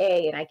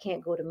AA and I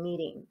can't go to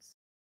meetings.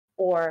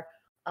 Or,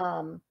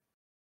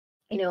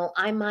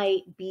 I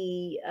might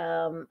be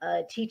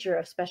a teacher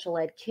of special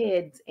ed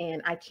kids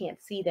and I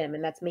can't see them,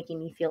 and that's making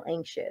me feel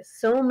anxious.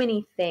 So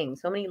many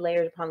things, so many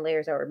layers upon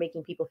layers that were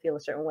making people feel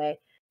a certain way,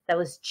 that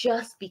was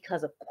just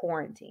because of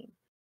quarantine.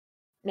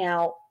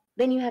 Now,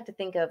 then you have to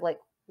think of like,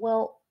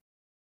 well,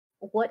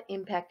 what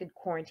impact did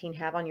quarantine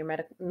have on your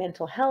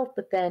mental health?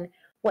 But then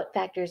what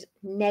factors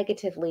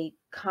negatively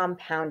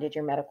compounded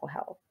your medical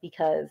health?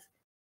 Because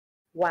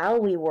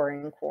while we were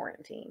in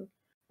quarantine,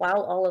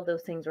 while all of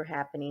those things were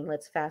happening,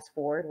 let's fast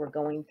forward. We're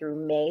going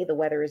through May. The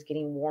weather is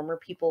getting warmer.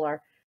 People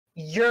are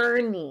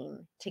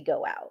yearning to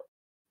go out.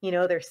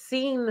 They're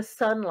seeing the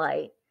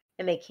sunlight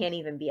and they can't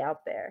even be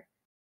out there.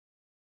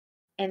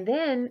 And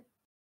then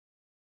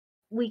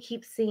we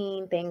keep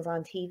seeing things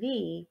on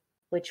TV,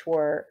 which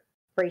were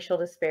racial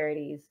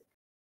disparities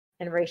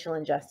and racial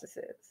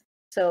injustices.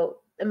 So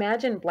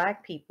imagine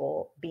Black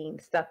people being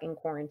stuck in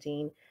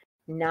quarantine,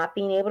 not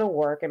being able to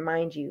work. And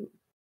mind you,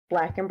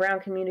 Black and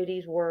Brown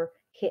communities were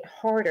hit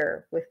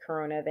harder with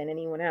Corona than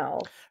anyone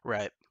else.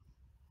 Right.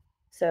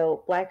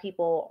 So Black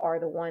people are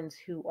the ones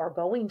who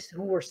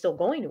were still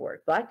going to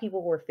work. Black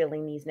people were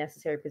filling these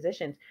necessary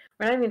positions.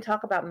 We're not even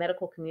talking about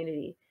medical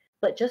community,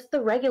 but just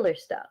the regular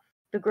stuff,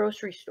 the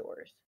grocery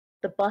stores,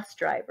 the bus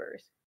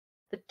drivers,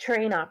 the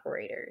train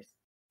operators.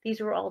 These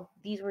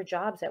were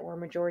jobs that were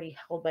majority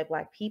held by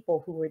Black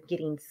people who were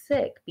getting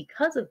sick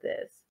because of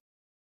this.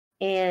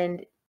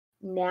 And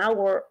now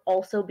we're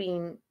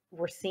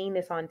seeing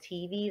this on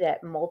TV,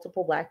 that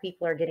multiple Black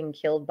people are getting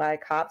killed by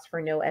cops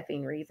for no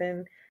effing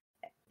reason.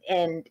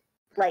 And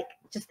like,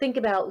 just think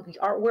about,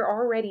 we're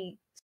already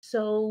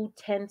so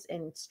tense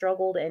and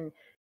struggled and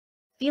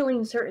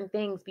feeling certain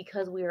things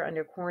because we are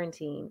under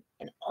quarantine,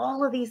 and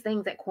all of these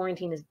things that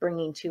quarantine is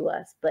bringing to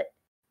us. But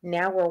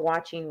now we're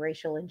watching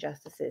racial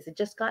injustices. It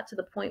just got to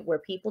the point where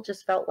people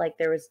just felt like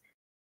there's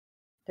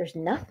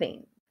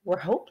nothing. We're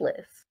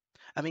hopeless.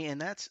 I mean,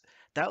 and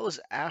that was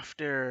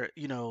after,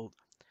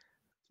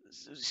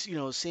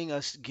 seeing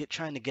us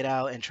trying to get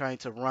out and trying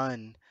to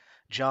run,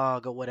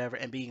 jog or whatever,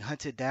 and being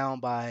hunted down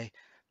by,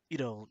 you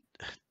know,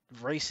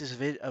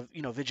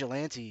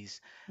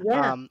 vigilantes.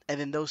 Yeah, And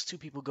then those two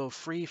people go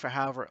free for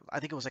however, I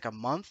think it was like a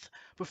month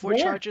before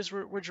yeah, charges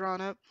were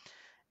drawn up.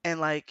 And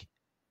like,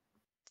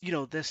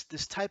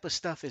 this type of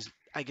stuff is,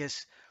 I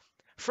guess,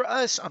 for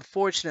us,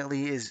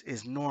 unfortunately,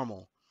 is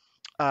normal.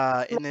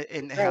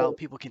 In how right.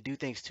 people can do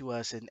things to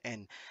us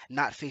and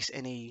not face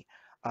any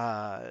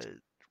uh,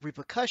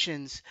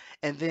 repercussions,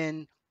 and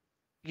then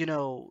you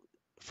know,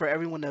 for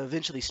everyone to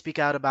eventually speak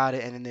out about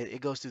it, and then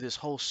it goes through this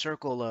whole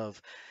circle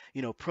of,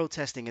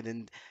 protesting, and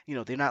then,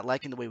 they're not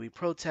liking the way we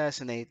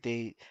protest, and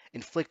they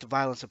inflict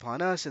violence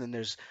upon us, and then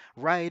there's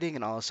rioting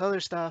and all this other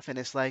stuff, and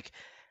it's like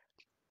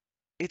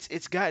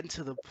it's gotten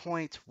to the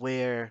point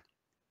where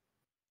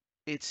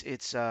it's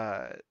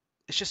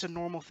just a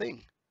normal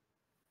thing.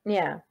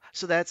 Yeah,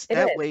 So that's it that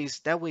is. weighs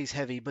that weighs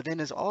heavy, but then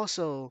there's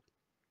also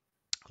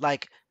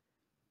like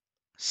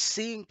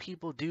seeing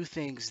people do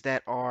things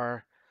that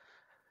are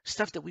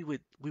stuff that we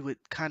would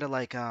kind of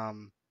like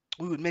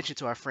we would mention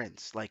to our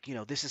friends, like,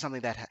 this is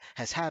something that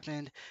has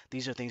happened,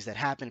 these are things that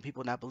happen,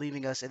 people not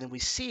believing us, and then we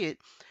see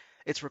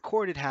it's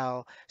recorded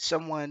how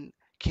someone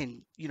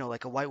can,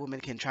 like a white woman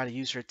can try to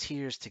use her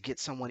tears to get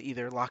someone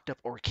either locked up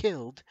or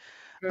killed.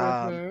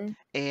 um Mhm.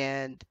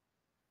 and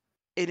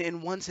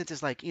in one sense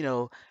it's like,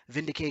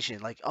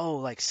 vindication, like, oh,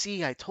 like,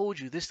 see, I told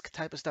you this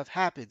type of stuff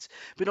happens.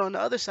 But on the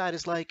other side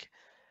it's like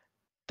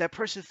that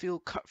person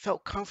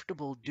felt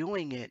comfortable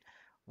doing it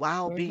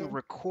while being Mhm.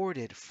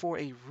 recorded for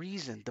a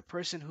reason. The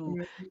person who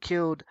Mhm.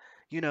 killed,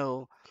 you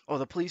know, or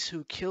the police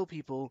who kill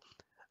people,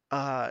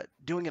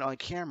 doing it on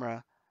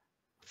camera,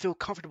 feel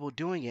comfortable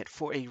doing it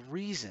for a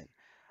reason.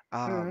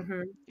 Um,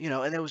 Mhm.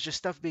 and there was just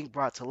stuff being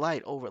brought to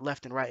light over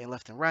left and right and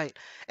left and right.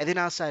 And then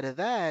outside of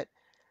that,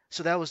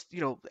 so that was,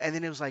 and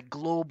then it was like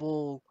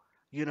global,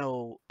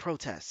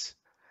 protests.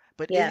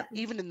 But Yeah.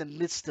 even in the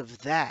midst of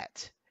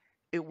that,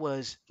 it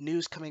was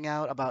news coming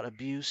out about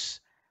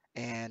abuse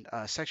and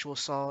sexual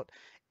assault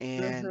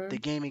in the Mhm.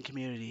 gaming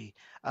community,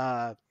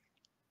 uh,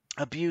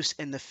 abuse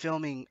in the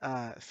film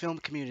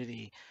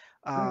community,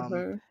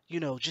 Mhm.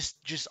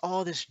 just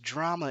all this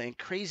drama and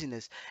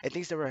craziness and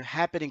things that were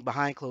happening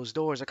behind closed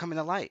doors are coming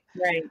to light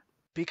Right.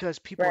 because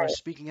people are Right.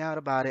 speaking out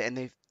about it, and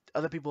they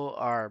other people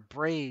are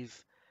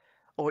brave,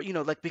 or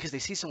like because they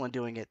see someone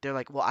doing it, they're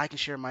like, well, I can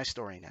share my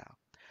story now.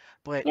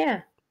 But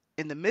Yeah.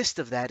 in the midst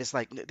of that, it's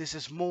like this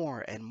is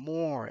more and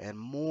more and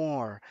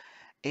more.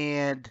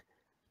 And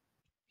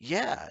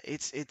yeah,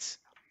 it's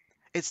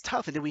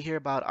tough. And then we hear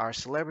about our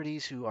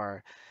celebrities who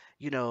are,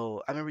 I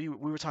remember we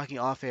were talking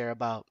off air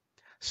about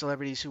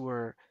celebrities who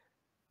were,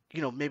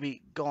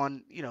 maybe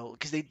gone,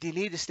 because they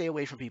needed to stay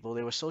away from people.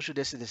 They were social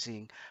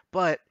distancing,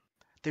 but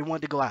they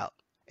wanted to go out.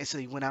 And so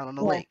they went out on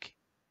the Yeah. lake,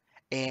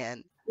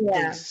 and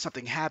Yeah.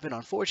 something happened.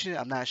 Unfortunate.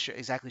 I'm not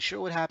exactly sure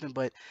what happened,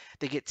 but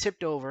they get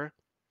tipped over,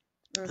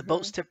 the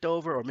boat's Mhm. tipped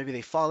over, or maybe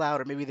they fall out,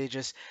 or maybe they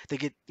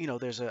get,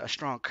 there's a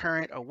strong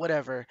current or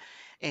whatever,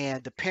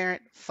 and the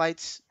parent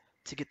fights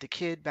to get the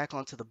kid back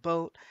onto the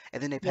boat,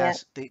 and then Yeah.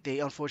 they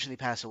unfortunately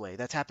pass away.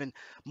 That's happened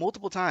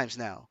multiple times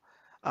now,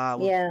 with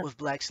Yeah.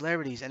 black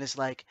celebrities. And it's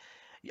like,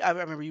 I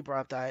remember you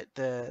brought up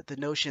the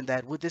notion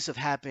that would this have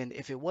happened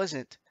if it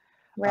wasn't,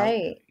 uh,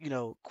 Right.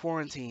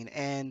 quarantine,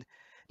 and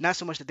not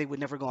so much that they would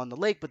never go on the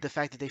lake, but the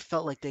fact that they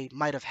felt like they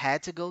might have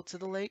had to go to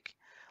the lake,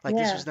 like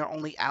this was Yeah. their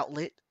only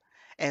outlet.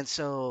 And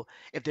so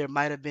if there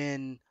might have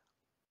been,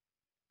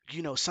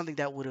 something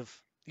that would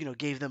have,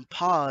 gave them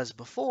pause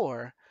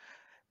before,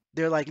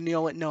 they're like, you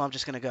know what, no, I'm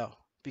just gonna go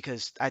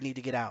because I need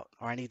to get out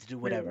or I need to do Right.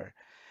 whatever.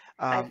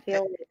 I Um, eh,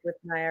 feel like with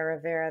Maya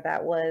Rivera,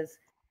 that was,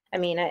 I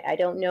mean, I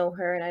don't know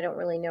her and I don't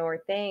really know her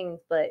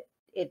things, but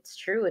it's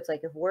true. It's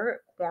like if we're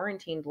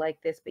quarantined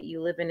like this, but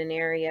you live in an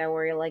area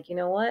where you're like, you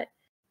know what?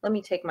 Let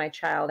me take my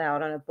child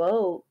out on a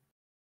boat.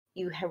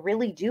 You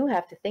really do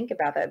have to think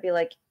about that. Be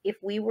like,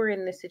 if we were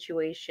in this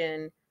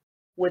situation,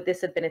 would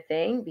this have been a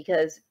thing?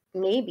 Because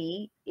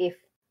maybe if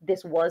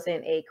this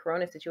wasn't a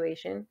corona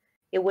situation,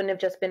 it wouldn't have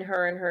just been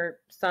her and her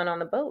son on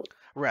the boat.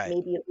 right.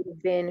 Maybe it would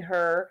have been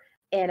her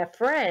and a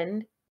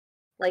friend,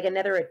 like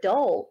another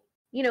adult,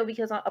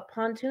 because a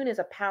pontoon is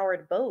a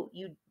powered boat.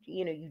 You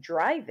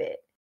drive it.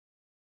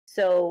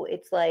 So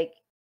it's like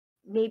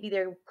maybe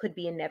there could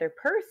be another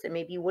person.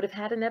 Maybe you would have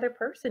had another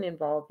person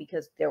involved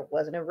because there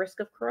wasn't a risk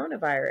of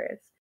coronavirus.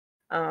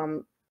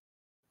 Um,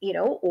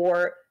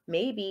 or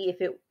maybe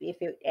if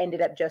it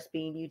ended up just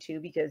being you two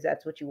because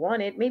that's what you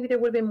wanted, maybe there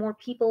would have been more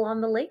people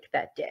on the lake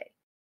that day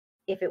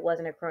if it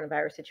wasn't a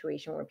coronavirus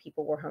situation where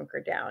people were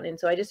hunkered down. And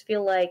so I just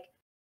feel like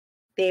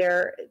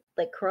they're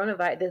like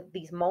coronavirus,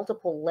 these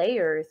multiple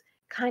layers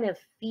kind of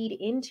feed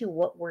into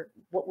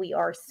what we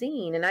are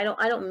seeing. And I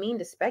don't mean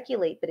to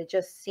speculate, but it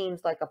just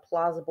seems like a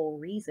plausible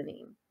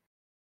reasoning.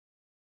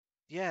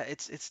 Yeah,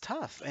 it's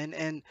tough. And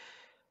then,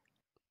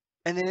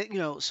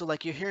 so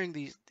like you're hearing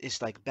these,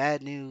 it's like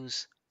bad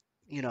news,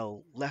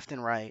 left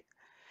and right.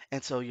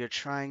 And so you're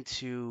trying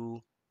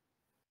to,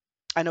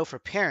 I know for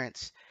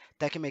parents,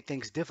 that can make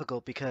things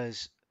difficult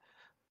because,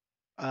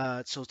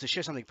 so to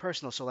share something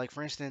personal, so like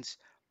for instance,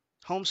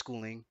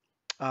 homeschooling,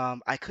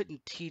 I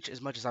couldn't teach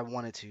as much as I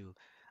wanted to.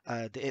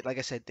 Like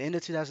I said, the end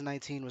of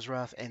 2019 was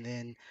rough, and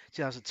then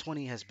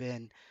 2020 has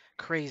been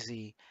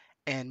crazy.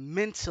 And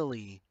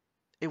mentally,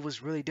 it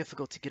was really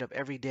difficult to get up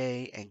every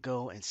day and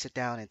go and sit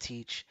down and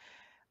teach,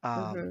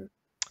 um, Hmm.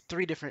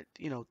 three different,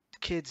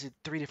 kids at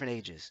three different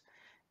ages.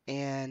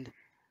 And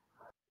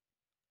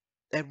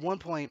at one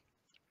point,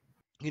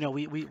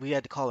 we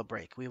had to call a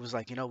break. We was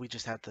like, we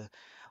just had to,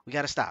 we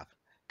got to stop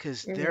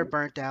because they're Mhm.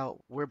 burnt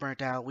out, we're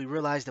burnt out. We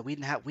realized that we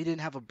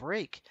didn't have a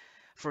break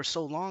for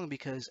so long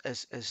because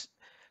as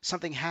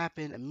something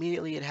happened,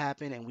 immediately it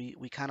happened, and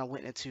we kind of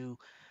went into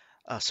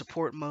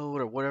support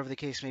mode or whatever the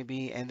case may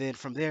be, and then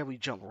from there we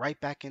jump right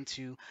back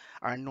into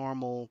our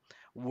normal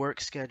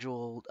work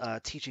schedule,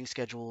 teaching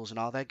schedules, and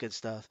all that good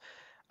stuff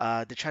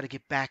to try to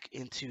get back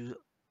into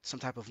some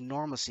type of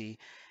normalcy,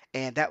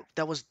 and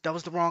that was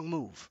the wrong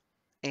move.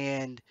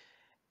 And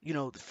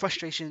the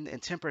frustration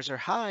and tempers are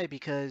high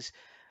because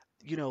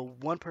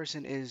one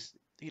person is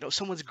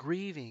someone's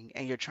grieving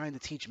and you're trying to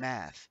teach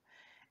math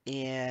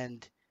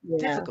and Yeah.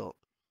 difficult.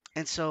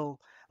 And so,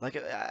 like,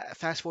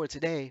 fast forward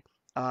today,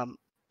 um,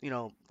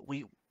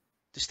 we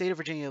the state of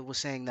Virginia was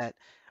saying that,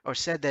 or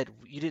said that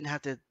you didn't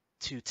have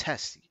to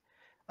test.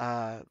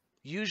 Uh,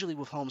 Usually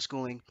with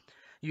homeschooling,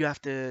 you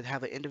have to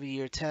have an end of the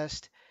year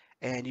test,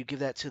 and you give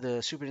that to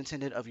the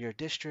superintendent of your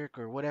district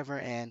or whatever,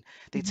 and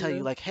they tell you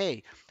Mhm. like,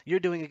 hey, you're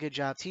doing a good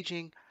job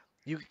teaching.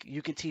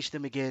 You can teach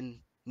them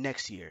again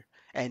next year,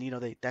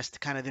 and that's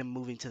kind of them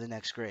moving to the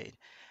next grade,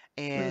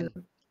 and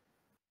Mhm.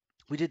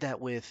 we did that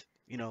with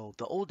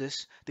the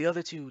oldest. The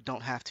other two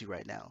don't have to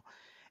right now,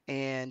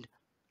 and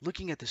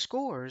looking at the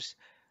scores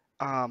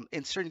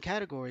in certain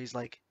categories,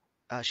 like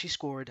she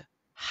scored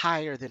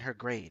higher than her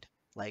grade.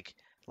 Like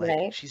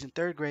Right. she's in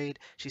third grade,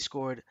 she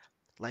scored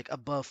like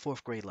above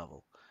fourth grade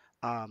level.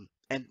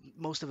 And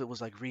most of it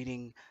was like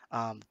reading,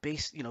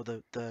 base,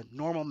 the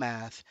normal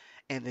math,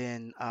 and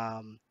then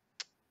I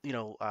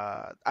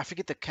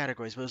forget the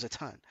categories, but it was a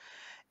ton.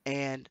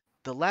 And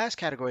the last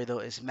category though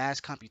is mass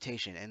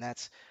computation, and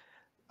that's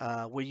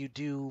where you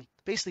do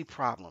basically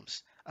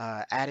problems,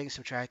 adding,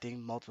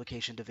 subtracting,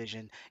 multiplication,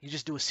 division. You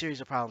just do a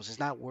series of problems. It's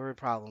not word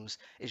problems.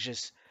 It's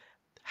just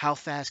how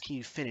fast can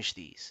you finish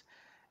these?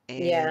 And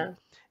Yeah.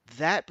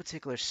 that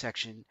particular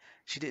section,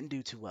 she didn't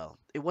do too well.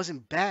 It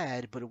wasn't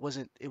bad, but it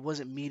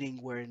wasn't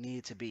meeting where it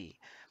needed to be.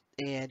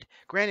 And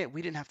granted,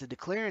 we didn't have to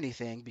declare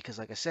anything because,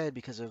 like I said,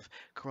 because of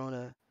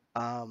Corona,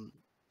 um,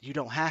 you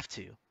don't have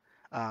to.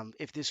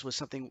 If this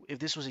was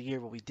a year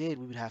where we did,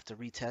 we would have to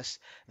retest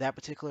that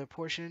particular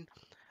portion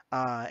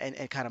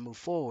and kind of move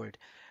forward.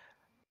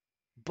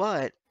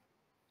 But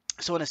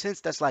so in a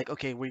sense, that's like,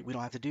 okay, we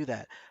don't have to do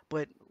that.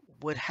 But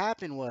what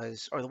happened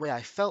was, or the way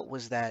I felt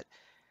was that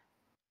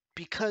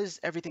because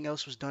everything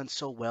else was done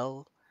so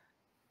well,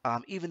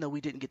 even though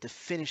we didn't get to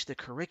finish the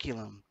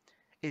curriculum,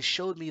 it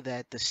showed me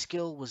that the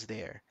skill was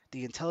there,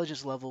 the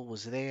intelligence level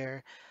was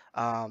there.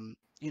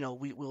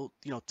 We will,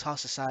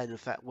 toss aside the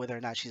fact whether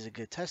or not she's a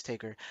good test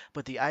taker,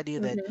 but the idea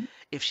that Mhm.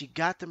 if she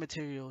got the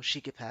material,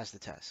 she could pass the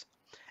test.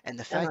 And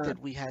the fact Uh-huh. that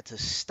we had to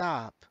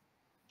stop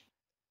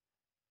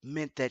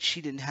meant that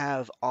she didn't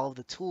have all of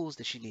the tools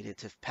that she needed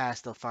to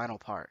pass the final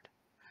part.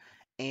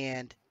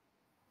 And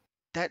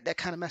that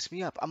kind of messed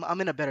me up.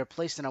 I'm in a better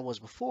place than I was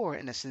before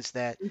in the sense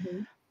that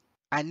Mhm.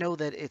 I know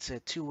that it's a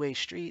two-way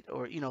street,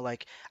 or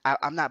like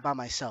I'm not by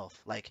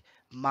myself. Like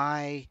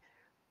my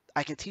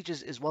I can teach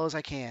as well as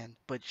I can,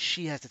 but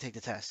she has to take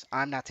the test.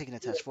 I'm not taking the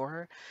test for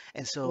her.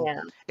 And so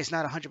Yeah. it's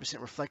not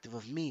 100% reflective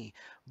of me.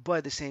 But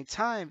at the same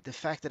time, the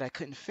fact that I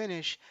couldn't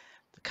finish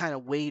kind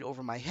of weighed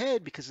over my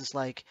head because it's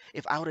like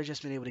if I would have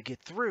just been able to get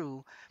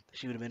through,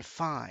 she would have been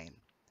fine.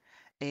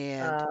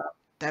 And Uh,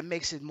 that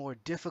makes it more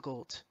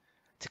difficult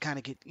to kind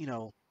of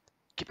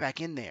get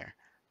back in there.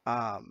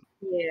 Um,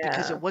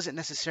 because it yeah. wasn't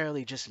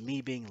necessarily just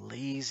me being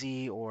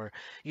lazy or,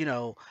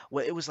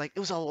 what it was like, it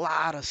was a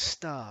lot of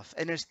stuff.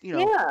 And there's,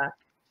 Yeah.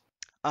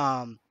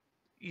 um,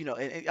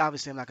 and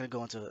obviously I'm not going to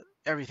go into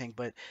everything,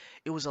 but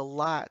it was a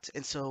lot.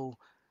 And so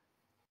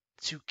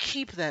to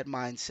keep that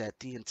mindset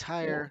the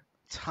Yeah. entire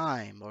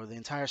time or the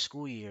entire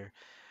school year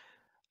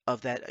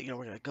of that,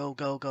 we're gonna go,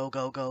 go, go,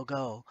 go, go,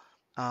 go,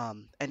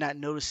 and not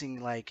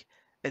noticing like,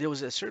 and there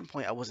was a certain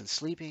point I wasn't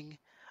sleeping.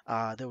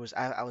 I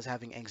was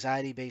having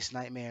anxiety-based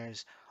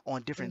nightmares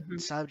on different Mhm.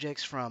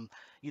 subjects from,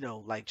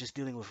 like just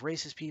dealing with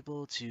racist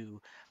people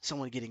to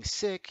someone getting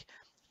sick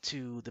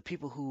to the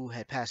people who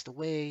had passed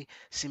away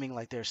seeming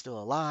like they're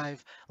still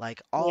alive,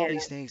 like all Yeah.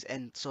 these things.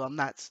 And so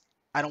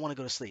I don't want to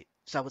go to sleep,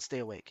 so I would stay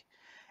awake.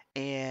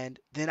 And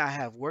then I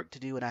have work to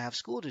do and I have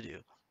school to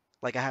do.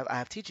 Like I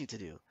have teaching to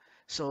do.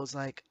 So it's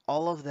like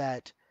all of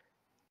that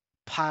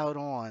piled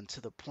on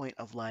to the point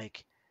of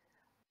like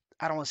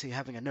I don't want to say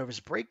having a nervous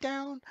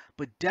breakdown,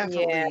 but Yeah.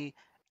 definitely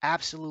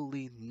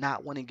absolutely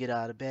not wanting to get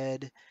out of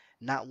bed,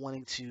 not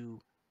wanting to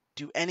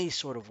do any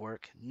sort of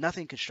work,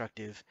 nothing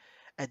constructive,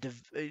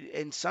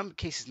 in some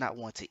cases not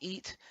want to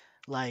eat.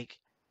 Like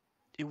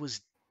it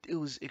was it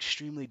was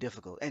extremely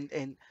difficult.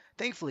 And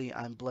thankfully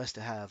I'm blessed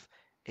to have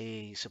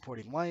a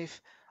supporting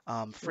wife,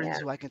 friends Yeah.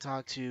 who I can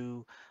talk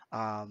to.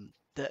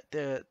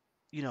 The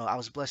I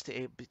was blessed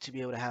to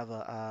be able to have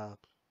a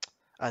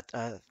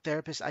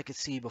therapist I could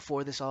see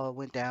before this all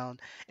went down,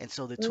 and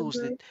so the tools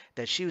Mhm.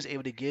 that she was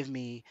able to give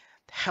me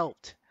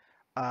helped,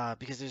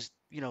 because there's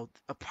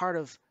a part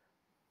of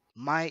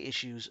my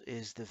issues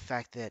is the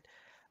fact that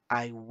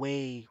I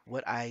weigh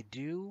what I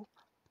do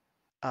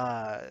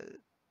uh,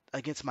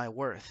 against my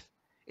worth.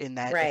 in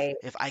that Right.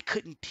 if I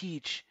couldn't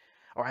teach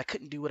or I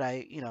couldn't do what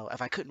I,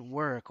 if I couldn't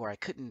work or I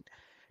couldn't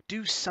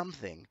do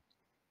something,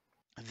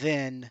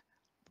 then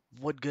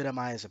what good am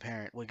I as a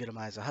parent? What good am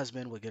I as a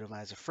husband? What good am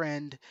I as a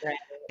friend? Right.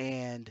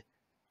 And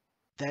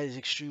that is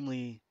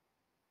extremely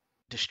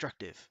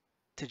destructive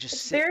to just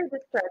It's sit. very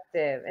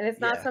destructive, and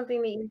it's not Yeah.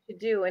 something that you should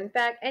do. In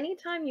fact,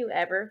 anytime you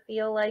ever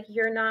feel like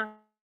you're not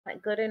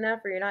good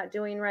enough or you're not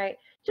doing right,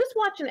 just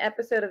watch an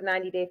episode of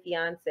 90 Day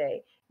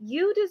Fiance.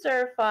 You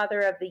deserve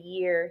Father of the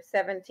Year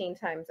 17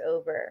 times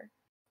over.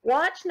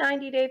 Watch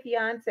 90 Day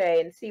Fiance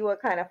and see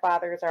what kind of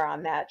fathers are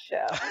on that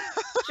show.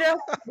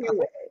 Just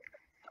do it.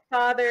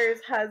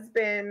 Fathers,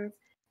 husbands,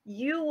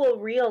 you will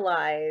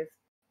realize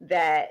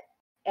that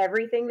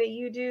everything that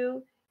you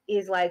do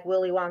is like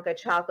Willy Wonka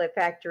chocolate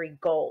factory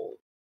gold.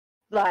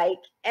 Like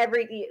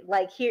every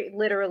like here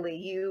literally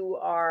you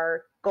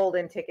are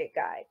golden ticket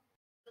guy.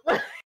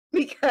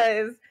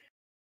 Because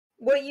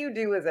what you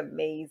do is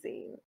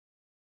amazing.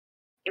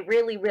 It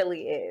really,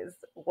 really is.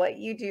 What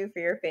you do for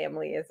your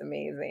family is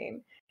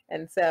amazing.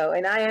 And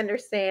I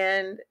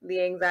understand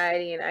the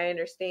anxiety, and I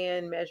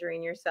understand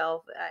measuring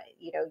yourself.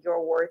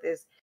 Your worth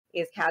is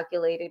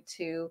calculated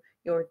to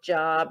your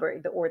job,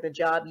 or the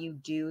job you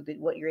do,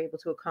 what you're able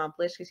to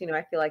accomplish. Because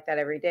I feel like that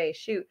every day.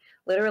 Shoot,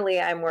 literally,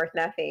 I'm worth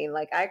nothing.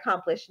 Like I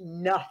accomplish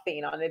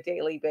nothing on a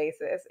daily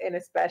basis, and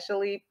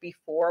especially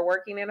before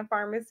working in a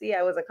pharmacy,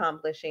 I was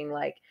accomplishing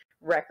like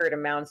record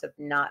amounts of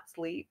not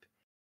sleep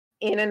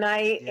in a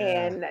night, Yeah.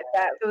 and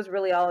that was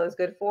really all it was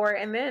good for.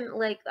 And then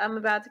like I'm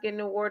about to get an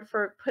award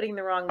for putting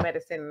the wrong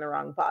medicine in the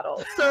wrong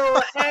bottle.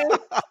 So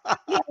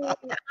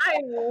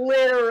I'm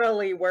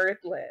literally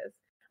worthless.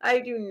 I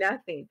do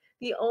nothing.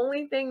 The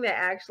only thing that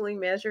actually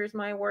measures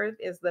my worth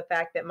is the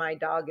fact that my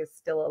dog is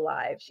still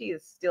alive. She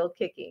is still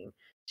kicking.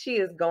 She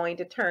is going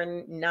to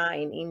turn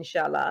 9,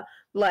 inshallah.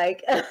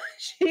 Like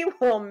she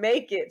will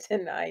make it to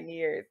 9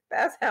 years.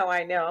 That's how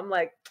I know. I'm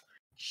like,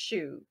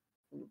 shoot,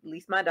 at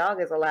least my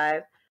dog is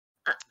alive.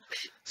 Uh,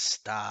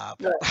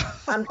 Stop. Look,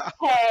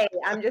 hey,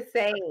 I'm just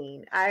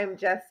saying. I'm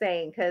just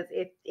saying because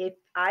if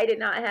I did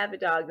not have a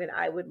dog, then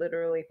I would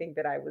literally think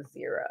that I was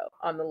zero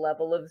on the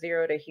level of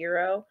zero to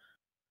hero.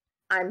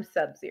 I'm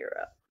sub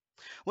zero,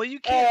 Well, you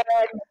can't.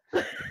 and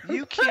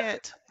You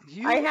can't.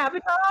 I You have a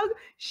dog.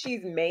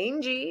 She's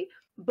mangy,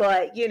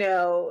 but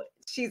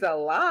she's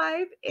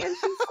alive and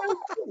she's so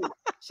cute.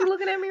 She's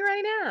looking at me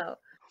right now.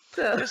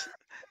 So there's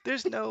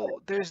there's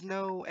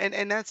no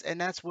and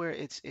that's where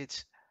it's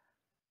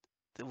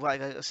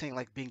like I was saying,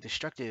 like being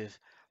destructive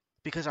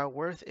because our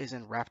worth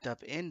isn't wrapped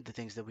up in the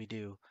things that we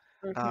do.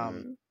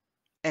 Um, hmm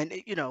and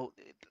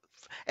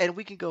and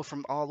we can go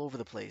from all over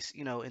the place,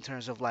 in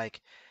terms of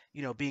like,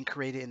 being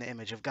created in the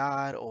image of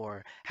God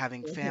or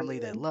having family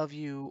that hmm love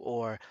you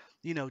or,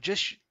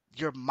 just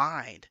your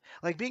mind.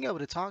 Like being able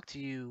to talk to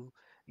you,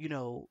 you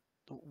know,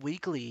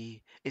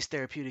 weekly is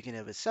therapeutic in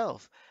of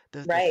itself.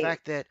 The right.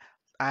 fact that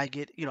I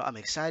get, I'm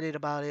excited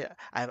about it.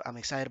 I'm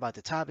excited about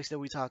the topics that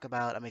we talk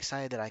about. I'm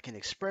excited that I can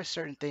express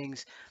certain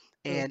things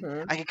and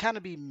hmm I can kind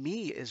of be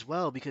me as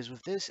well because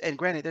with this, and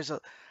granted,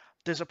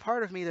 there's a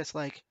part of me that's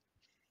like,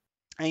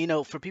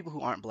 and for people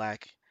who aren't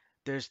black,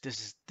 there's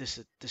this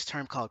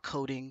term called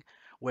coding,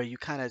 where you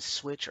kind of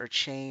switch or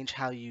change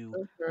how you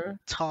hmm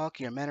talk,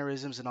 your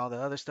mannerisms, and all the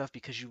other stuff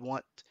because you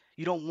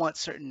don't want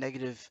certain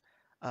negative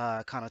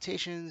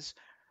connotations,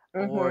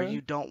 or hmm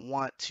you don't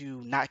want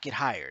to not get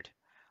hired.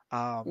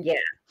 Um, Yeah.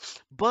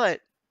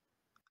 but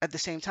at the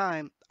same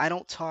time, I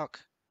don't talk.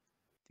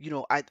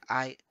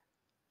 I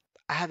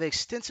have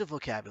extensive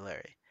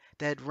vocabulary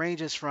that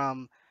ranges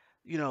from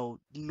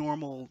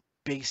normal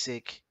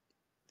basic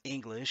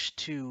English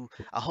to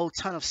a whole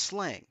ton of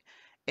slang.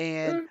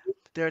 And hmm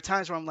there are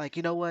times where I'm like,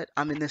 you know what?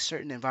 I'm in this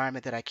certain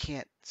environment that I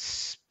can't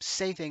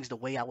say things the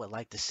way I would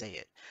like to say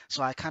it.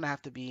 So I kind of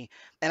have to be,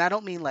 and I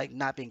don't mean like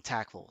not being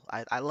tactful.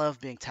 I love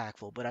being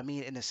tactful, but I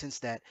mean in the sense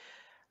that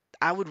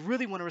I would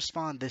really want to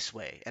respond this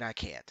way and I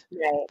can't.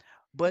 Right.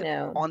 But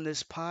No. on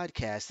this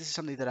podcast, this is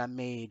something that I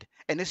made,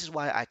 and this is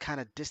why I kind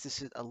of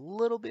distance it a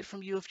little bit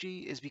from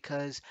UFG, is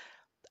because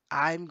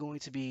I'm going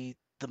to be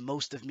the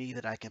most of me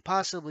that I can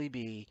possibly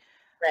be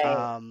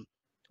Right. um,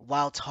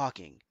 while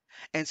talking.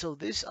 And so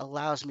this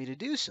allows me to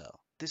do so.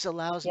 This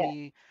allows Yeah.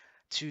 me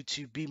to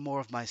be more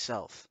of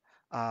myself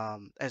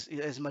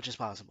as much as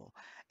possible.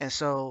 And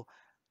so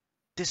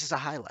this is a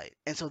highlight.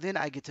 And so then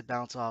I get to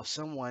bounce off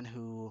someone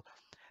who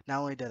not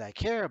only that I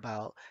care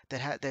about,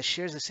 that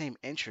shares the same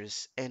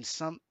interests and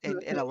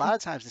and a hmm lot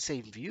of times the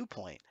same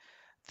viewpoint.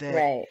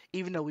 That Right.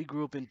 even though we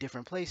grew up in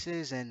different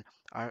places and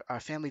our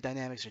family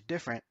dynamics are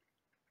different,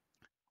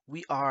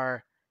 we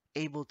are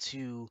able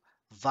to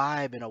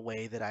vibe in a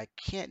way that I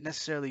can't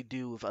necessarily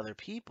do with other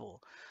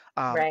people.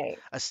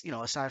 Right.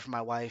 Aside from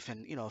my wife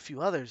and a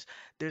few others,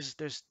 there's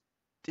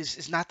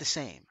it's not the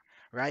same,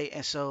 right?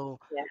 And so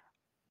Yeah.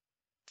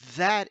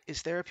 that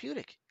is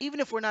therapeutic, even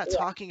if we're not Yeah.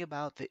 talking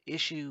about the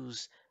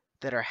issues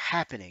that are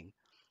happening,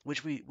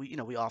 which we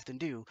often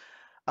do.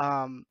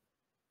 Um,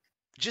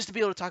 just to be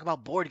able to talk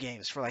about board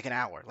games for like an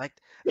hour, like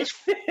that's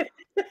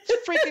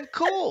freaking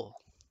cool.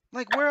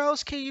 Like, where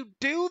else can you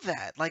do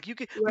that? Like, you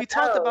could. Where We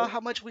talked about else? how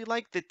much we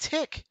like the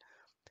Tick.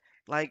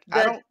 Like,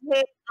 I The don't,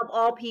 tip of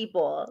all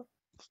people.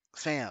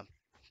 fam.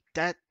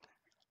 That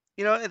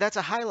that's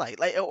a highlight.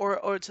 Like,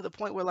 or to the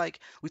point where like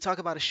we talk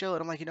about a show,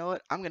 and I'm like, you know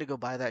what? I'm gonna go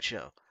buy that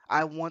show.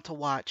 I want to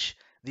watch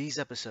these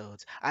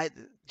episodes.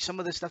 Some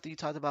of the stuff that you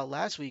talked about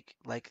last week,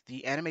 like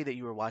the anime that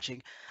you were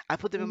watching, I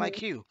put them in my Mhm.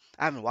 queue.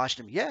 I haven't watched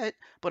them yet,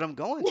 but I'm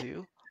going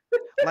to.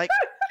 Like,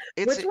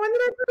 it's Which one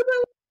did I talk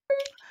about?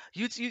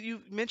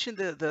 you mentioned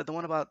the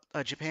one about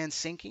Japan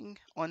sinking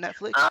on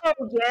Netflix.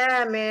 Oh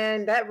yeah,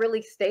 man, that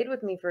really stayed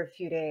with me for a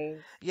few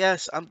days.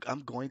 Yes,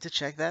 I'm going to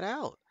check that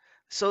out.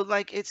 So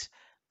like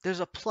there's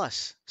a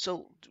plus.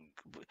 So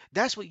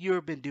that's what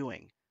you've been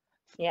doing.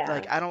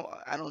 Like, Yeah. I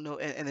don't know,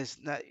 and it's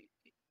not,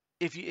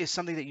 if you it's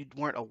something that you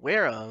weren't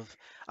aware of.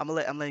 I'm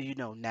letting you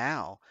know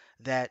now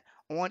that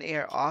on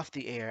air, off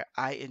the air,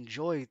 I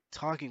enjoy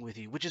talking with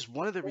you, which is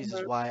one of the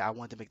reasons Mhm. why I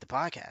wanted to make the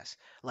podcast.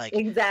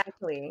 Like,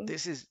 Exactly.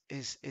 this is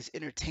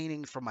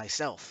entertaining for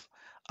myself.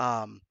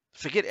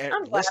 Forget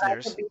I'm glad I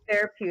could listeners. be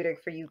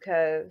therapeutic for you,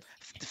 cuz.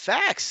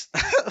 Facts.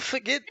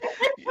 forget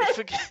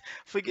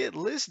forget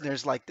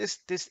listeners. Like, this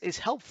is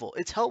helpful.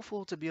 It's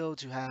helpful to be able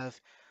to have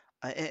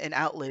an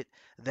outlet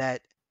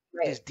that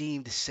is Right.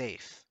 deemed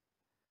safe.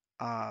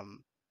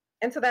 Um,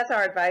 And so that's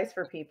our advice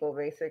for people,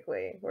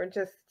 basically. We're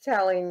just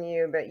telling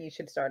you that you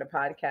should start a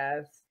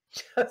podcast.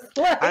 Just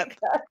I like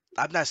us.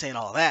 I'm not saying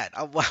all that.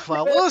 What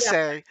I You're will not,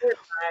 say, you're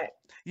not.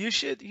 you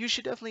should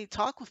definitely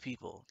talk with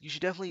people. You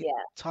should definitely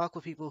Yeah. talk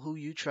with people who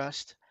you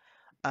trust,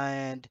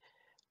 and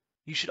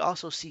you should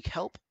also seek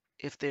help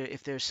if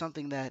there's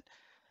something that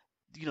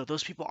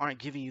those people aren't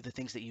giving you the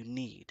things that you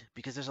need,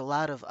 because there's a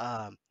lot of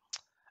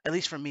at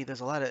least for me,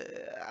 there's a lot of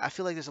I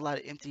feel like there's a lot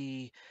of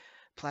empty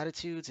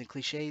platitudes and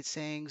cliched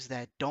sayings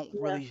that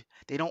Yeah.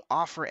 they don't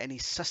offer any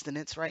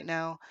sustenance right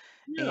now.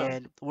 No.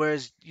 And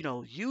whereas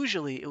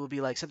usually it would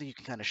be like something you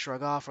can kind of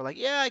shrug off, or like,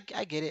 yeah,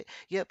 I get it,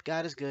 yep,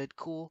 God is good,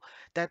 cool.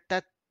 That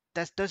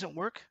doesn't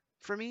work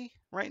for me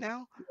right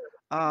now.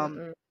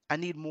 um Mm-mm. I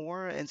need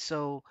more. And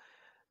so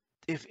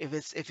if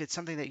it's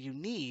something that you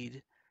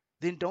need,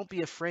 then don't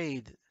be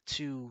afraid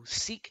to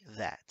seek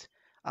that.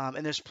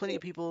 And there's plenty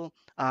of people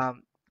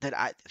that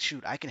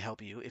I can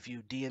help you if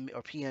you DM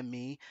or PM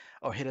me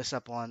or hit us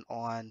up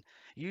on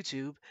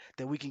YouTube,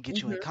 that we can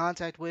get you in Mm-hmm.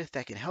 contact with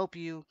that can help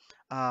you.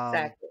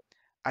 Um, Exactly.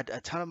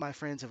 a ton of my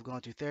friends have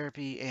gone through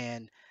therapy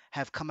and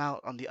have come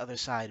out on the other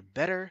side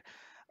better.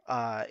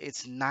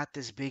 It's not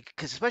this big,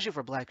 because especially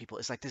for black people,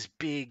 it's like this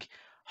big,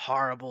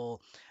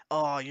 horrible,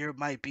 oh, you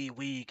might be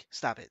weak.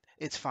 Stop it.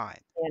 It's fine.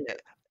 Yeah, E- no.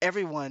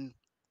 Everyone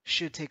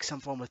should take some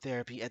form of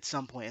therapy at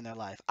some point in their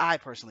life, I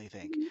personally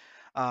think. Mhm.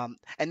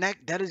 And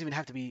that doesn't even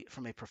have to be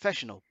from a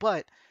professional,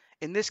 but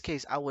in this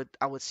case, I would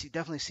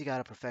definitely seek out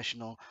a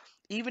professional,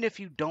 even if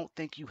you don't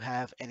think you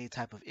have any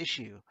type of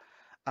issue.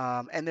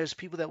 And there's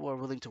people that were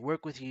willing to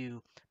work with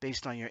you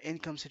based on your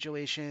income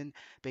situation,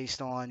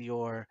 based on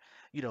your,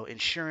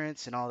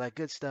 insurance and all that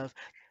good stuff.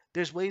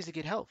 There's ways to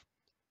get help.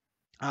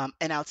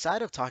 And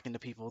outside of talking to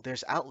people,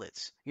 there's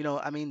outlets.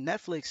 I mean,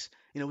 Netflix,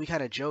 we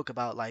kind of joke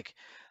about like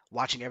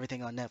watching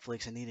everything on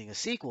Netflix and needing a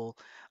sequel.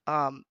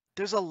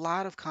 There's a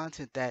lot of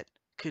content that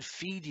could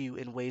feed you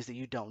in ways that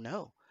you don't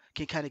know,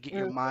 can kind of get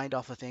your Mm, mind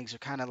off of things, or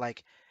kind of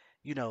like,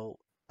 you know,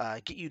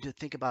 get you to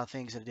think about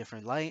things in a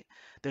different light.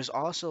 There's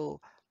also,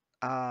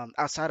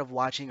 outside of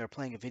watching or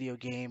playing a video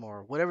game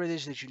or whatever it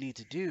is that you need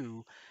to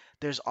do,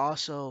 there's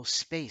also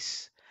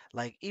space.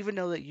 Like, even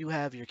though that you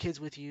have your kids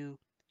with you,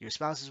 your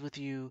spouse is with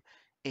you,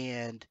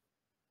 and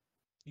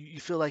you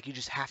feel like you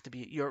just have to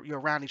be you're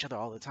around each other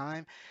all the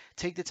time,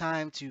 take the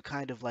time to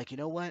kind of like, you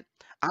know what,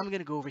 I'm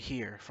gonna go over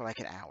here for like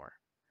an hour,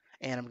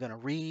 and I'm gonna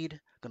read,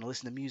 gonna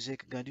listen to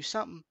music, gonna do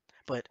something,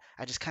 but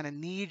I just kind of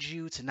need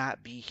you to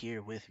not be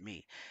here with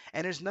me.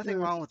 And there's nothing mm,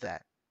 wrong with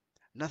that.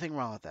 Nothing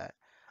wrong with that.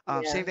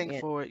 yeah, Same thing yeah.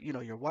 for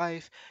your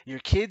wife, your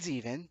kids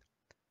even.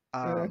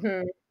 um,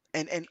 Mm-hmm.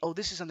 and oh,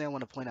 this is something I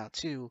want to point out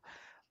too.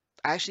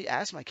 I actually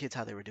asked my kids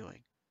how they were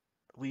doing.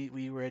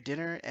 We were at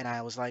dinner, and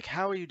I was like,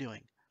 how are you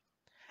doing?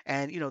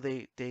 And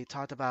they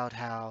talked about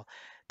how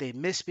they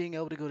miss being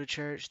able to go to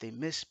church, they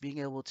miss being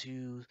able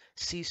to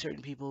see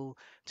certain people,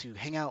 to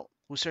hang out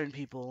with certain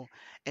people.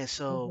 And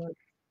so Mm-hmm.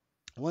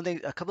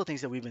 a couple of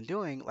things that we've been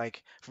doing,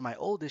 like for my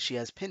oldest, she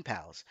has pen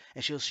pals,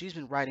 and she's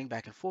been writing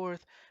back and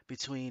forth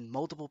between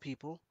multiple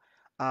people,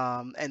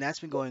 and that's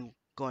been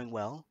going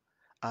well.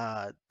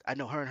 I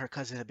know her and her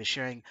cousin have been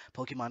sharing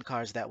Pokemon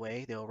cards that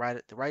way. They'll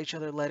write each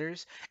other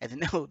letters, and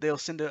then they'll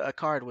send a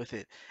card with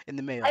it in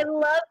the I mail.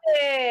 love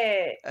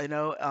it.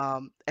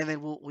 And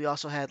then we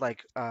also had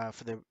like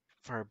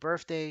for her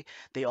birthday,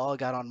 they all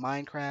got on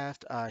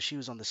Minecraft. She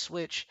was on the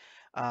Switch.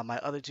 My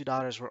other two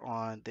daughters were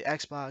on the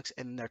Xbox,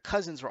 and their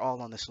cousins were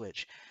all on the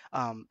Switch,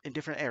 in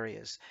different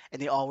areas,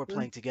 and they all were Mm,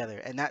 playing together,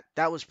 and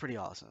that was pretty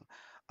awesome.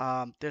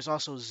 There's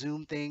also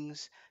Zoom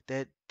things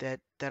that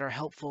are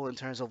helpful in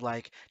terms of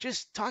like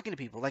just talking to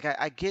people. Like,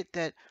 I get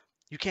that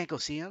you can't go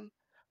see them,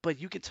 but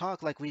you can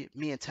talk like me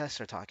and Tess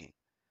are talking,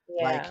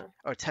 like, yeah.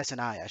 or Tess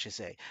and I should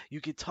say.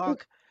 You could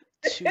talk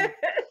to.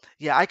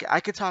 Yeah, I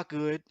could talk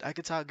good. I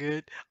could talk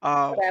good.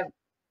 Whatever.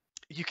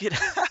 You could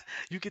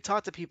you could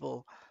talk to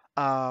people,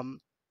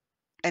 um,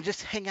 and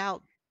just hang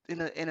out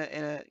in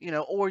a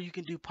or you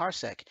can do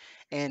Parsec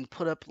and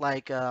put up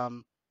like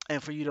and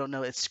for you don't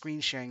know, it's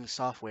screen sharing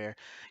software.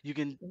 You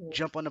can Mhm.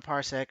 jump on the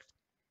Parsec,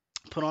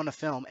 put on a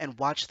film, and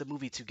watch the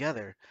movie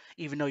together,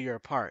 even though you're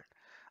apart.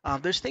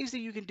 There's things that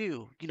you can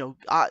do.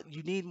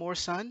 You need more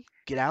sun.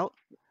 Get out,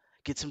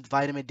 get some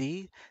vitamin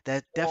D.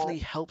 That Yeah, definitely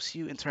helps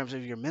you in terms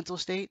of your mental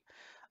state.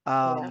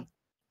 yeah, Um,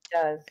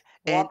 does.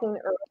 and Walking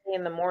early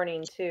in the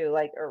morning too,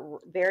 like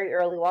very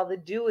early while the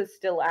dew is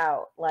still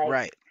out, like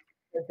right,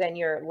 'cause then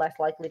you're less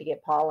likely to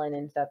get pollen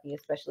and stuff,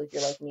 especially if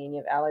you're like me and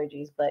you have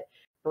allergies. But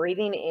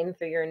breathing in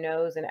through your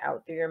nose and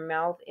out through your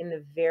mouth in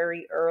the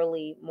very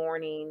early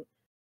morning,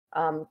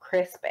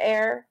 crisp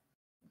air,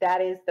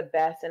 that is the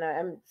best. And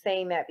I'm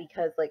saying that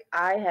because like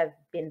I have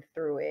been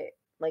through it.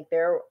 Like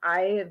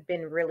I have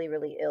been really,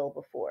 really ill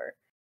before.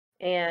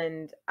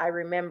 And I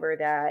remember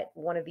that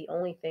one of the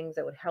only things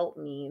that would help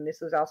me, and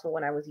this was also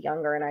when I was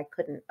younger and I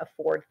couldn't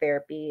afford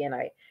therapy and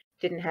I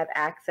didn't have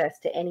access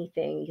to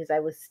anything because I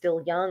was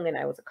still young and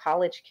I was a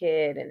college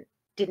kid and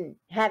didn't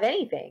have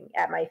anything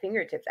at my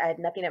fingertips. I had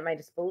nothing at my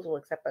disposal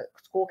except a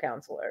school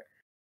counselor.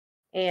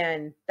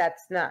 And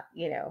that's not,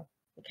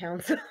 a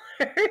counselor.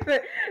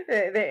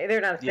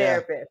 They're not a yeah,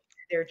 therapist.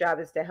 Their job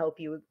is to help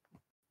you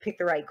pick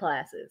the right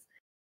classes.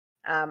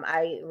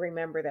 I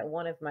remember that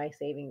one of my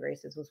saving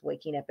graces was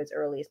waking up as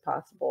early as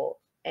possible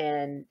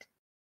and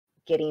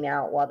getting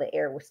out while the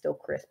air was still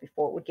crisp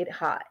before it would get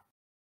hot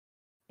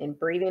and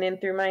breathing in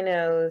through my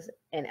nose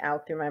and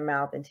out through my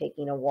mouth and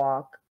taking a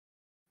walk.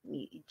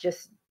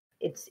 Just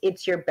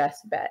it's your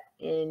best bet.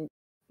 And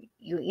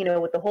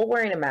with the whole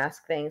wearing a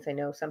mask things, I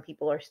know some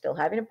people are still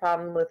having a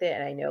problem with it,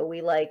 and I know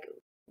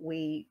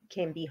we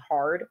can be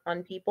hard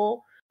on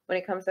people when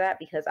it comes to that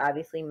because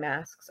obviously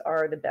masks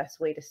are the best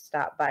way to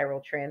stop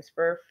viral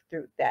transfer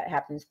through that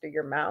happens through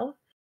your mouth.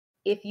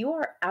 If you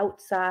are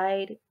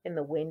outside and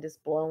the wind is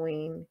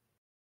blowing,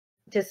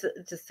 just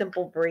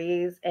simple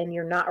breeze, and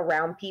you're not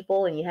around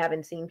people and you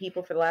haven't seen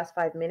people for the last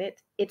 5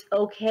 minutes, it's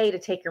okay to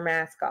take your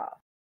mask off.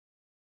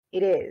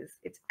 It is.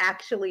 It's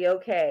actually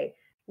okay.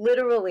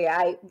 Literally,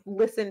 I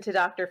listened to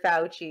Dr.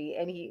 Fauci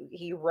and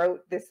he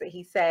wrote this.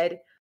 He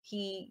said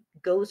he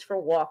goes for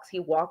walks. He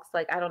walks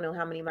like I don't know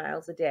how many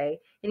miles a day.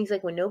 And he's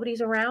like, when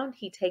nobody's around,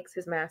 he takes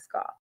his mask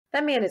off.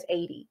 That man is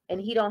 80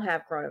 and he don't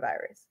have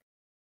coronavirus.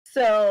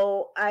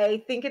 So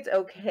I think it's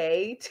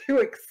okay to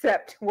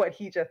accept what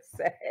he just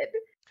said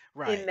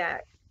in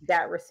right,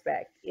 that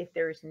respect. If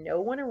there's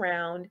no one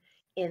around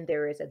and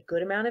there is a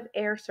good amount of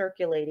air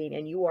circulating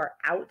and you are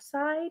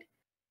outside,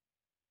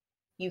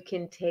 you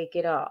can take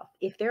it off.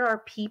 If there are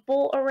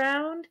people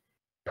around,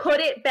 put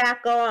it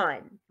back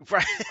on.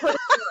 right, Put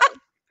it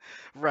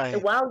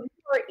right. while you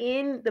are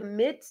in the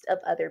midst of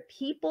other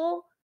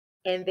people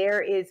and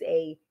there is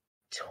a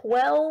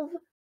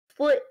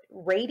 12-foot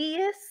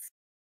radius,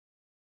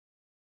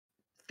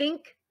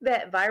 think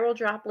that viral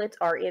droplets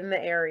are in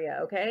the area,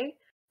 okay?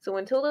 So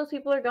until those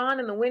people are gone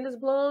and the wind is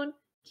blown,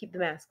 keep the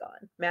mask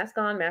on. Mask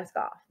on, mask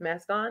off.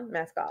 Mask on,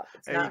 mask off.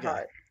 It's There you not go.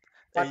 hard.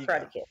 There Watch you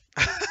go. Karate Kid.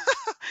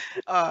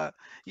 uh,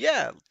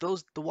 yeah,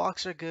 the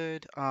walks are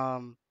good.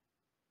 And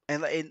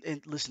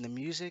listen, the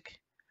music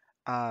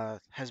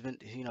has been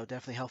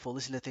definitely helpful.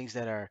 Listen to things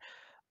that are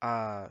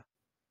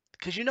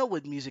because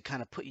with music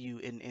kind of put you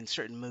in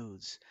certain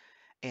moods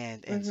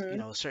and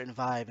Mhm. a certain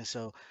vibe, and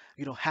so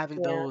having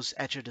Yeah. those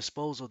at your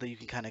disposal that you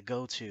can kind of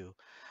go to.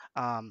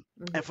 um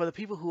Mhm. and for the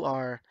people who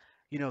are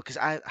because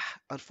I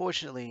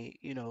unfortunately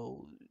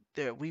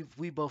there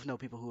we both know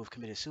people who have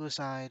committed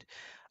suicide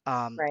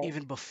Right.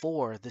 even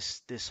before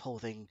this whole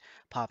thing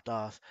popped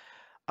off.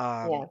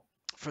 Yeah. um,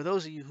 for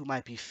those of you who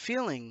might be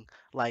feeling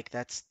like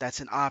that's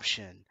an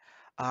option,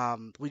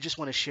 we just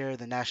want to share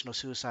the National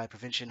Suicide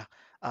Prevention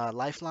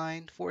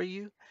Lifeline for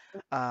you.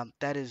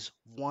 That is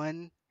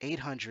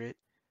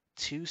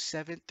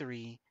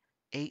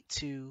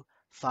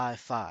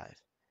 1-800-273-8255.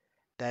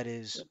 That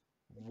is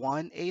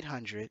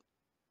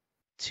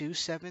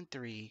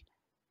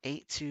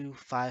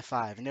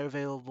 1-800-273-8255, and they're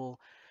available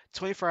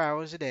 24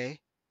 hours a day.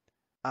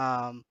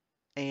 um,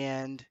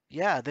 and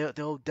yeah,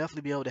 they'll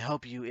definitely be able to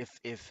help you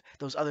if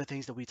those other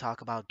things that we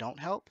talk about don't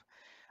help.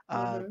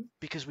 Mhm.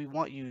 Because we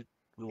want you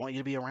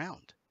to be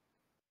around.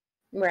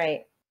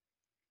 Right.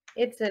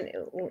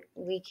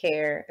 We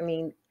care. I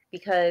mean,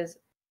 because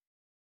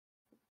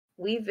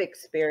we've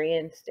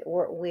experienced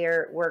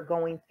we're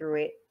going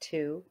through it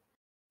too.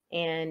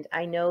 And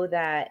I know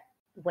that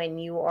when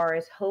you are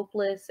as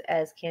hopeless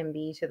as can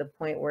be to the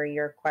point where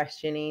you're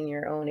questioning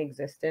your own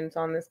existence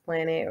on this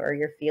planet, or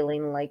you're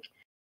feeling like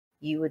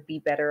you would be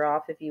better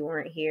off if you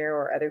weren't here,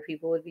 or other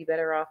people would be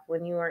better off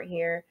when you weren't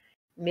here,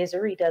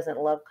 misery doesn't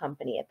love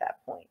company at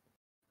that point.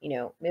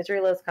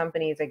 Misery loves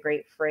company is a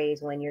great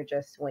phrase when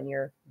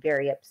you're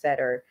very upset,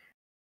 or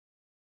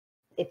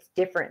it's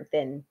different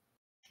than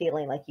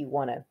feeling like you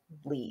want to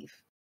leave,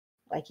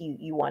 like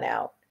you want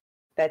out.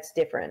 That's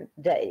different.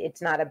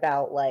 It's not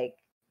about like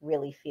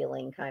really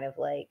feeling kind of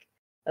like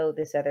oh,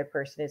 this other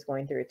person is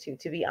going through it too.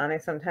 To be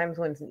honest, sometimes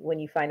when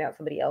you find out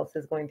somebody else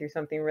is going through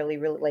something really,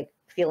 really like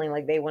feeling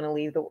like they want to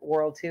leave the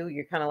world too,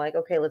 you're kind of like,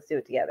 okay, let's do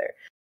it together.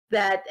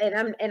 That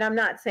and I'm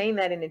not saying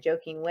that in a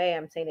joking way.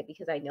 I'm saying it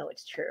because I know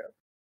it's true.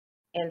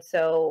 And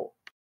so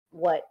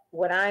what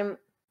I'm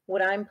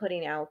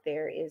putting out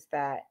there is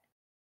that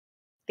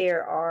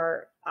there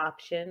are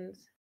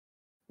options.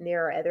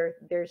 There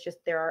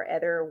are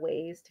other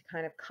ways to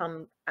kind of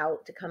come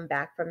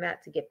back from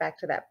that, to get back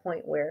to that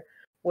point where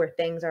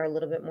things are a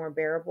little bit more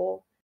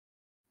bearable.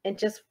 And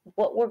just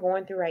what we're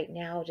going through right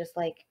now, just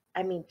like,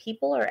 I mean,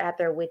 people are at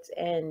their wits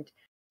end,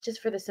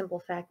 just for the simple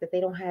fact that they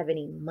don't have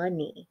any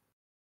money.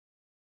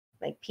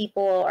 Like,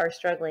 people are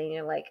struggling,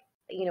 and like,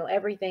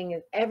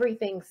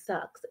 everything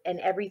sucks and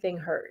everything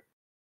hurts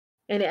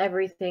and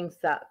everything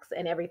sucks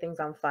and everything's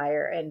on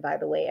fire, and by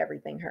the way,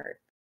 everything hurts.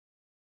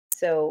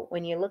 So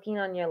when you're looking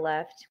on your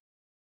left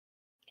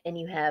and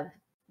you have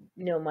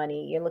no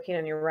money, you're looking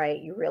on your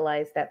right, you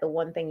realize that the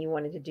one thing you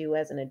wanted to do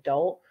as an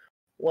adult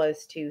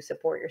was to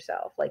support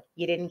yourself. Like,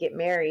 you didn't get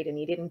married and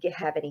you didn't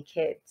have any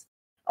kids.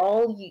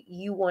 All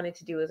you wanted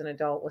to do as an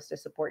adult was to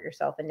support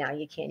yourself, and now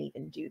you can't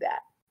even do that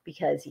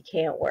because you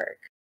can't work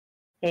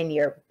and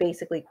you're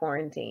basically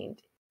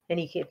quarantined. And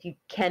if you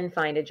can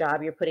find a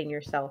job, you're putting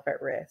yourself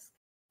at risk,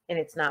 and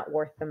it's not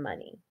worth the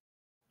money.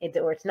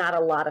 It's not a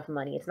lot of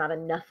money. It's not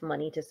enough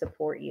money to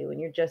support you,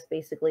 and you're just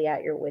basically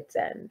at your wits'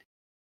 end.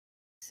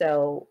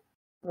 So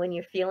when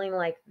you're feeling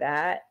like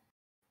that,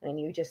 and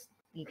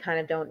you kind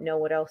of don't know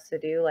what else to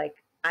do, like,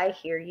 I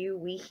hear you,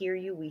 we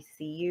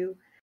see you,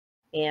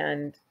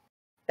 and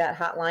that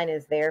hotline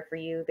is there for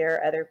you. There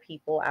are other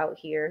people out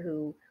here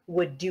who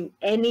would do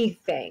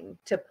anything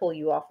to pull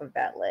you off of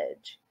that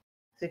ledge.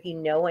 So if you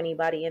know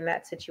anybody in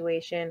that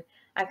situation,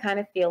 I kind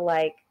of feel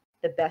like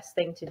the best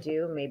thing to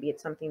do, maybe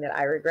it's something that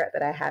I regret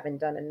that I haven't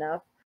done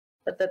enough,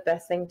 but the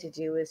best thing to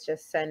do is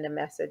just send a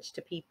message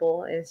to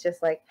people. It's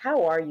just like,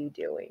 how are you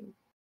doing?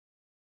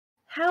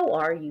 How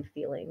are you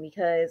feeling?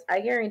 Because I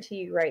guarantee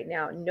you right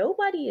now,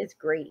 nobody is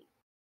great.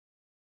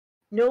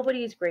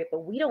 Nobody is great,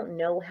 but we don't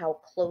know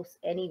how close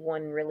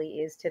anyone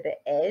really is to the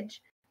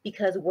edge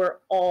because we're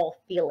all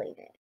feeling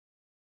it.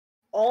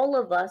 All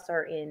of us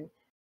are in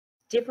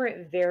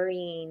different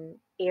varying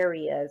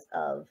areas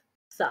of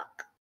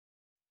suck.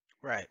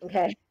 Right.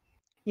 Okay.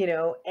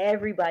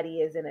 Everybody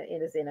is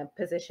in a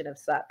position of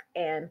suck.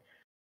 And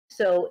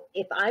so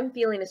if I'm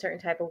feeling a certain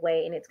type of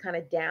way and it's kind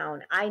of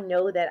down, I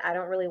know that I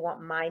don't really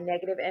want my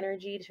negative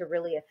energy to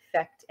really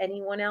affect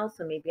anyone else.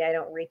 So maybe I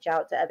don't reach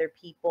out to other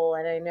people.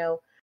 And I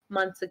know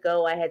months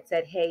ago I had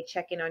said, hey,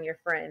 check in on your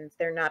friends.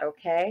 They're not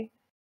okay.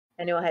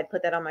 I know I had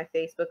put that on my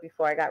Facebook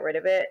before I got rid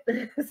of it.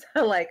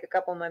 So like a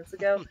couple months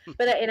ago,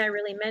 and I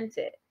really meant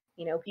it.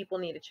 People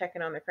need to check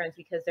in on their friends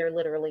because they're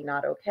literally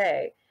not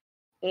okay.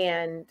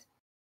 And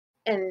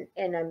and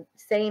I'm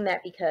saying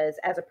that because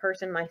as a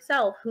person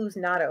myself who's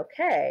not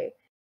okay,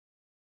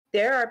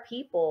 there are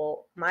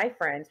people, my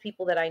friends,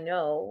 people that I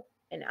know,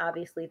 and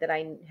obviously that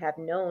I have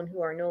known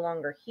who are no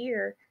longer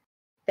here,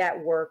 that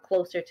were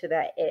closer to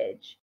that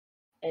edge.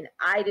 And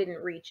I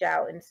didn't reach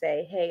out and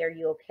say, hey, are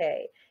you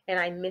okay? And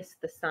I missed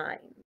the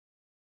signs.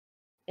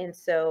 And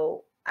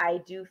so I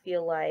do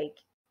feel like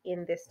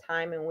in this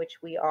time in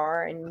which we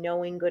are, and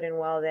knowing good and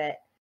well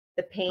that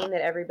the pain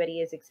that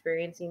everybody is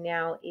experiencing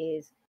now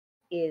is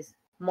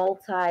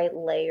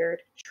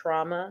multi-layered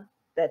trauma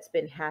that's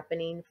been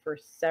happening for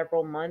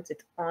several months.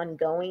 It's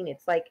ongoing.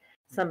 It's like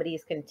somebody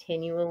is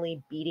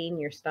continually beating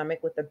your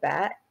stomach with a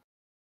bat,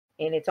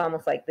 and it's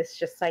almost like this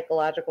just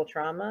psychological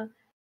trauma.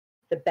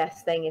 The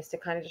best thing is to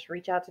kind of just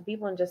reach out to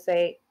people and just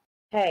say,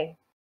 hey,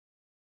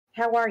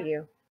 how are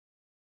you?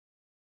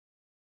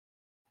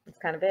 That's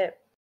kind of it.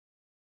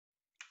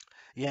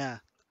 Yeah.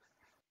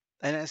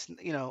 And it's,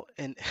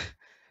 and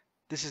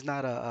this is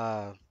not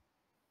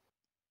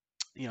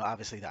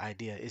obviously the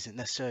idea isn't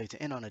necessarily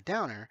to end on a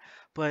downer,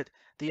 but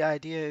the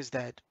idea is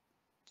that,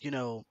 you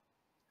know,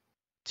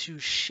 to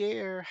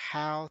share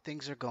how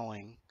things are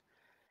going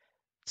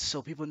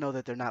so people know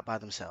that they're not by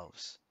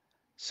themselves.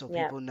 So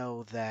Yeah. people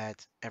know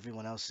that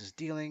everyone else is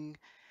dealing,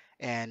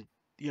 and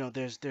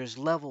there's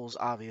levels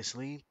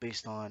obviously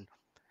based on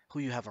who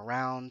you have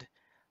around,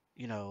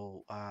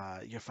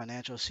 your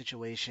financial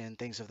situation,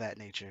 things of that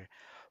nature.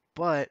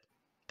 But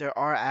there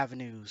are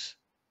avenues,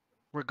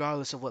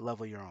 regardless of what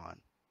level you're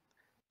on,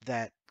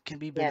 that can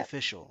be Yeah.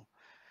 beneficial.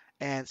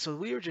 And so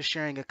we were just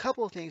sharing a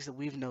couple of things that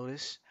we've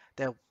noticed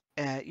that,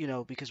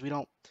 because we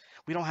don't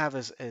have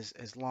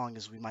as long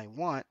as we might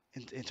want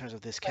in terms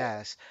of this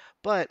cast,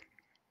 but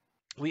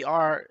we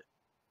are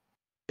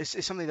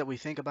it's something that we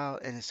think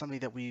about, and it's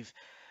something that we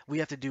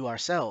have to do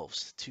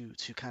ourselves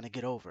to kind of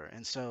get over.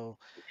 And so,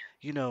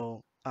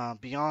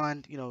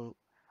 beyond,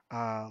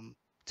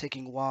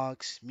 taking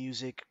walks,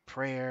 music,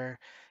 prayer,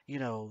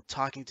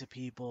 talking to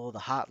people, the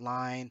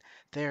hotline,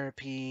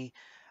 therapy,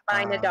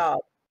 Find a um, dog.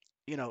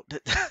 you know,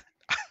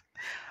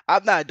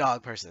 I'm not a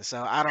dog person,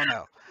 so I don't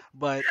know.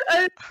 But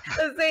I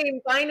was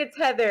saying, find a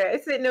tether. I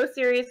said, no,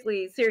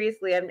 seriously,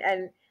 seriously,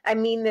 and I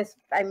mean this.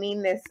 I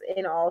mean this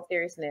in all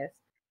seriousness.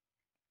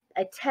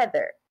 a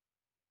tether.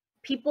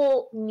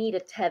 People need a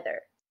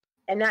tether,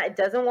 and that it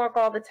doesn't work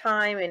all the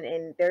time.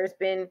 And there's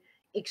been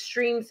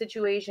extreme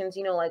situations,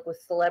 like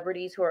with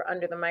celebrities who are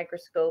under the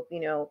microscope.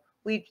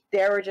 We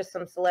there were just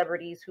some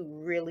celebrities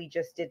who really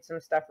just did some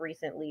stuff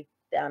recently.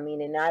 I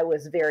mean, and I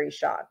was very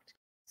shocked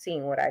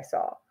seeing what I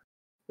saw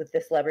with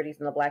the celebrities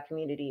in the Black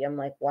community. I'm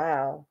like,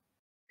 wow,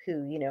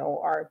 who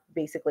are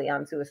basically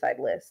on suicide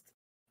lists,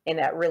 and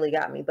that really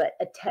got me. But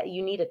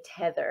you need a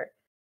tether.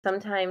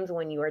 Sometimes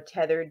when you are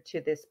tethered to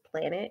this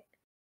planet,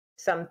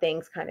 some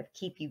things kind of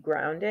keep you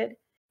grounded,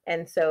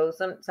 and so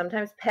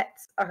sometimes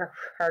pets are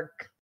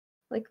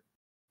like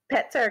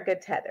pets are a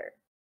good tether.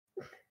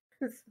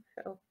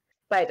 So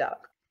buy a dog.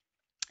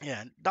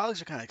 Yeah,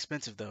 dogs are kind of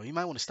expensive though. You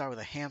might want to start with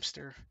a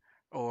hamster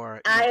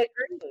or, I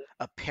agree.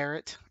 a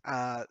parrot.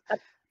 A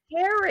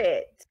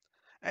parrot.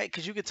 Hey,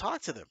 because you could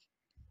talk to them.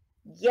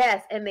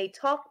 Yes, and they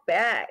talk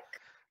back.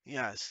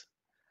 Yes.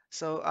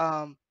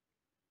 So,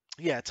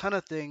 yeah, a ton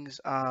of things.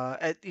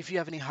 If you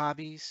have any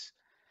hobbies,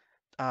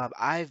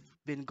 I've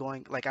been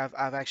going, like,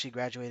 I've actually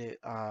graduated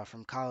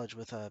from college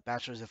with a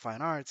bachelor's in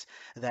fine arts.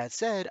 That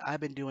said,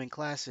 I've been doing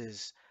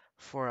classes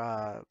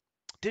for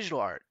digital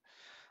art.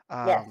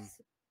 Um,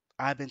 Yes.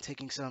 I've been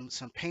taking some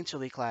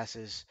painterly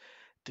classes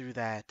through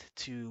that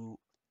to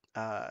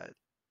uh,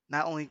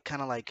 not only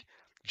kind of like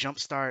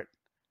jumpstart,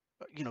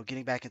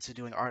 getting back into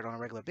doing art on a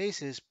regular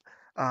basis,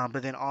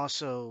 but then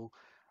also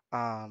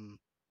um,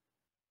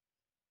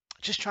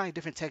 just trying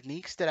different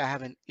techniques that I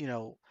haven't,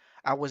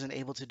 I wasn't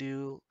able to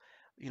do,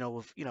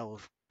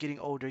 with getting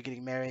older,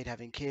 getting married,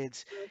 having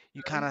kids.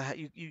 You kind Mhm. of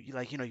you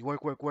like, you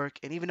work, work, work,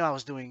 and even though I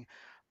was doing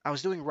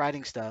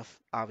writing stuff,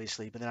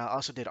 obviously, but then I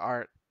also did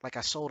art. Like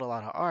I sold a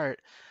lot of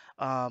art.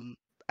 Um,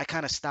 I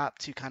kind of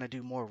stopped to kind of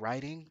do more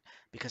writing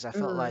because I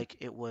felt Mhm. like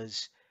it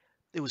was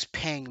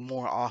paying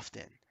more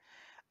often.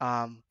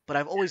 But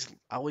I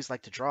always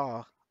like to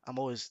draw. I'm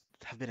always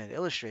have been an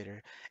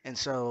illustrator, and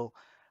so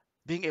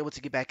being able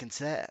to get back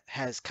into that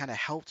has kind of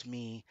helped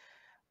me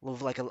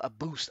with like a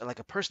boost, like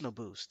a personal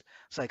boost.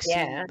 So like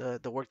seeing Yeah.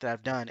 the work that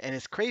I've done, and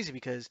it's crazy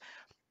because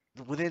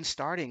within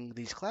starting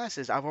these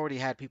classes, I've already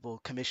had people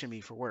commission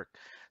me for work.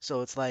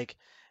 So it's like,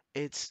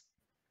 it's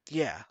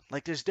yeah,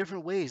 like there's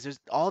different ways. There's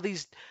all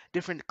these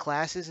different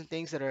classes and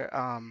things that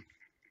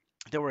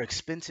were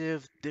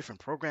expensive,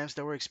 different programs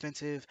that were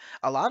expensive.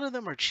 A lot of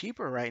them are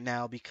cheaper right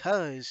now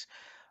because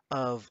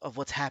of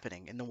what's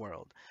happening in the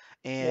world.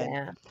 And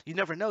Yeah. you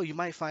never know, you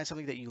might find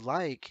something that you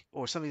like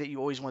or something that you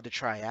always wanted to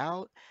try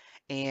out,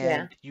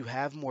 Yeah. and you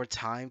have more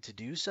time to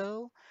do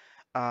so.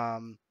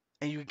 Um,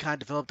 and you can kind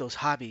of develop those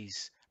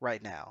hobbies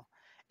right now.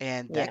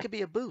 And that Yeah. could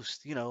be a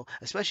boost,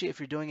 especially if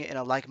you're doing it in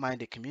a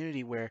like-minded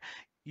community where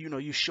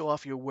you show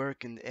off your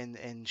work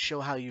and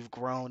show how you've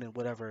grown in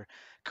whatever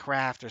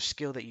craft or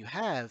skill that you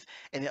have,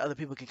 and the other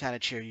people can kind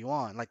of cheer you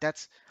on. Like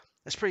that's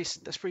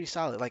pretty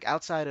solid. Like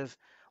outside of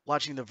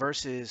watching the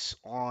verses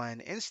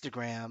on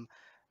Instagram,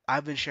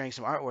 I've been sharing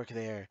some artwork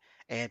there,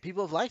 and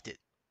people have liked it.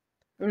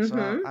 So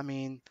Mhm. I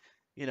mean,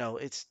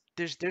 it's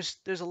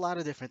there's a lot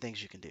of different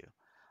things you can do.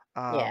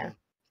 Yeah. Um,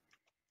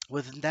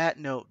 with that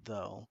note,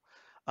 though,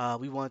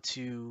 we want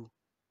to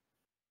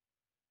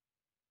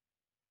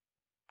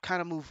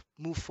kind of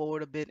move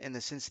forward a bit in the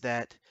sense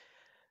that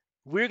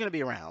we're going to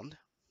be around.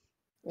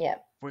 Yeah.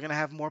 We're going to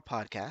have more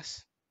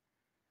podcasts.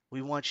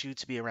 We want you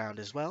to be around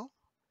as well,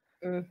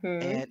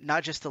 Mhm. and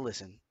not just to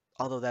listen,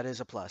 although that is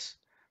a plus.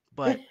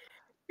 But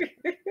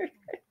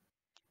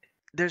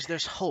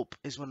there's hope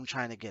is what I'm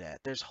trying to get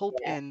at. There's hope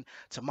Yeah. in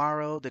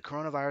tomorrow. The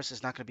coronavirus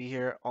is not going to be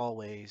here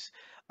always.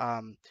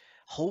 Um,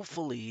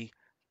 hopefully,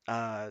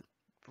 uh,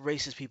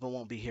 racist people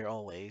won't be here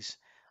always.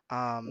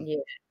 Um, Yeah.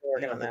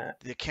 Working on the that.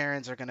 the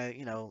Karens are gonna,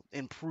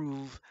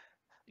 improve.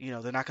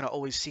 They're not gonna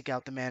always seek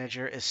out the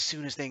manager as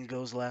soon as things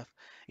goes left.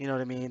 You know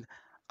what I mean? If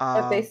they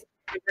Um, say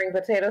you bring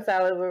potato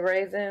salad with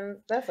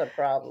raisins, that's a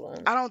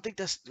problem. I don't think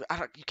that's.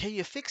 Can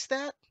you fix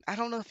that? I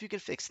don't know if you can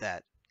fix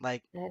that.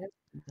 Like I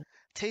don't-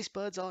 taste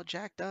buds all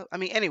jacked up. I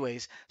mean,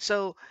 anyways,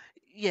 so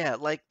yeah,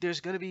 like there's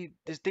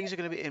things are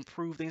gonna be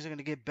improved, things are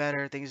gonna get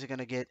better, things are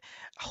gonna get.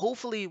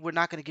 Hopefully, we're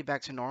not gonna get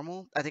back to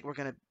normal. I think we're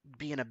gonna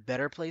be in a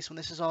better place when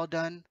this is all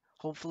done.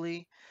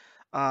 Hopefully.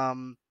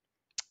 Um,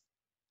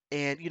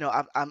 and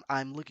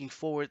I'm looking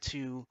forward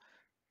to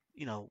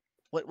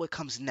what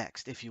comes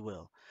next, if you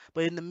will.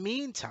 But in the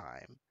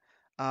meantime,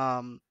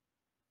 um,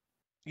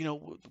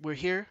 we're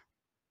here.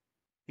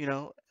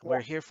 Yeah.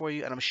 We're here for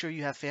you, and I'm sure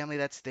you have family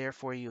that's there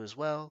for you as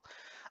well.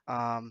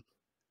 Um,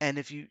 and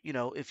if you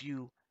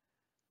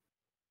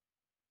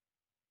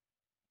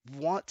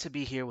want to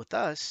be here with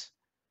us,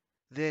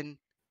 then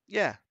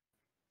yeah,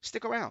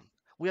 stick around.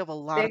 We have a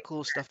lot of Stick.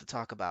 cool stuff to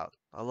talk about,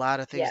 a lot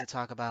of things Yeah. to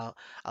talk about,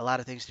 a lot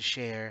of things to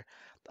share,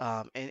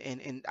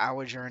 in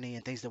our journey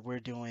and things that we're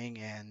doing,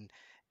 and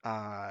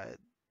uh,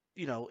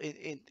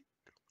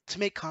 to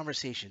make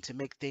conversation, to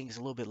make things a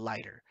little bit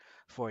lighter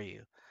for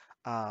you.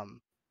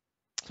 Um,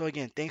 so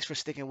again, thanks for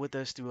sticking with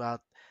us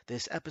throughout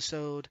this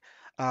episode.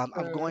 I'm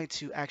Mm. going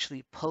to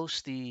actually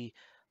post the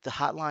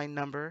hotline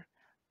number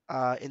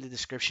in the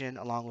description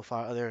along with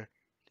our other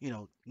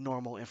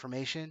normal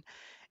information.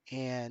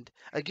 And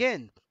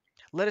again,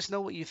 let us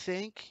know what you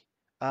think.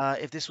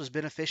 If this was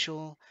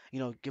beneficial,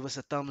 give us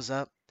a thumbs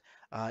up.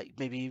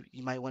 Maybe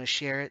you might want to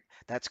share it.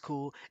 That's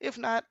cool. If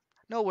not,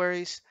 no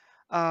worries.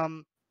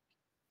 Um,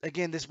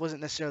 again, this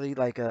wasn't necessarily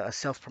like a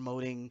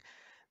self-promoting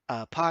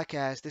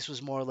podcast. This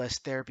was more or less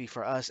therapy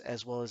for us,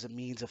 as well as a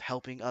means of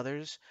helping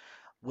others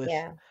with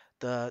Yeah.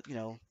 the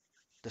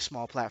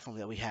small platform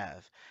that we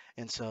have.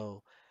 And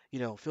so,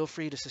 feel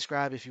free to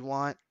subscribe if you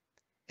want,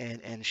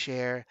 and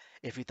share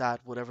if you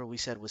thought whatever we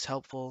said was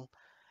helpful.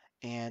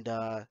 And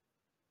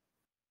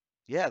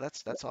yeah,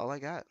 that's all I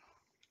got.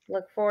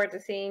 Look forward to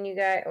seeing you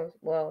guys.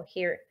 Well,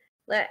 here.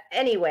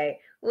 Anyway,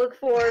 look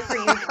forward for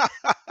you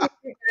guys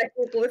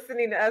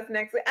listening to us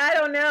next week. I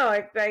don't know.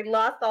 I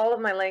lost all of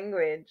my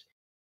language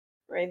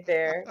right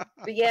there.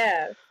 But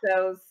yeah,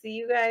 so see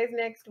you guys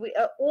next week,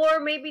 or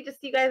maybe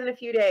just see you guys in a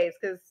few days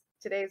because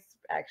today's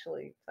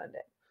actually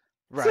Sunday.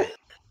 Right.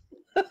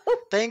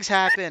 Things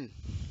happen.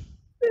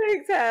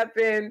 Things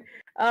happen.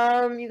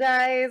 You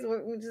guys,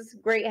 we're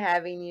just great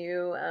having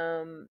you.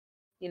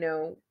 You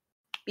know,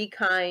 be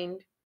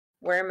kind,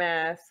 wear a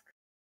mask,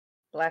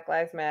 Black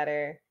Lives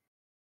Matter,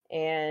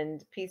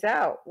 and peace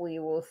out. We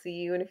will see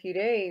you in a few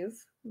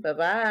days. Bye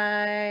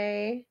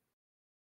bye.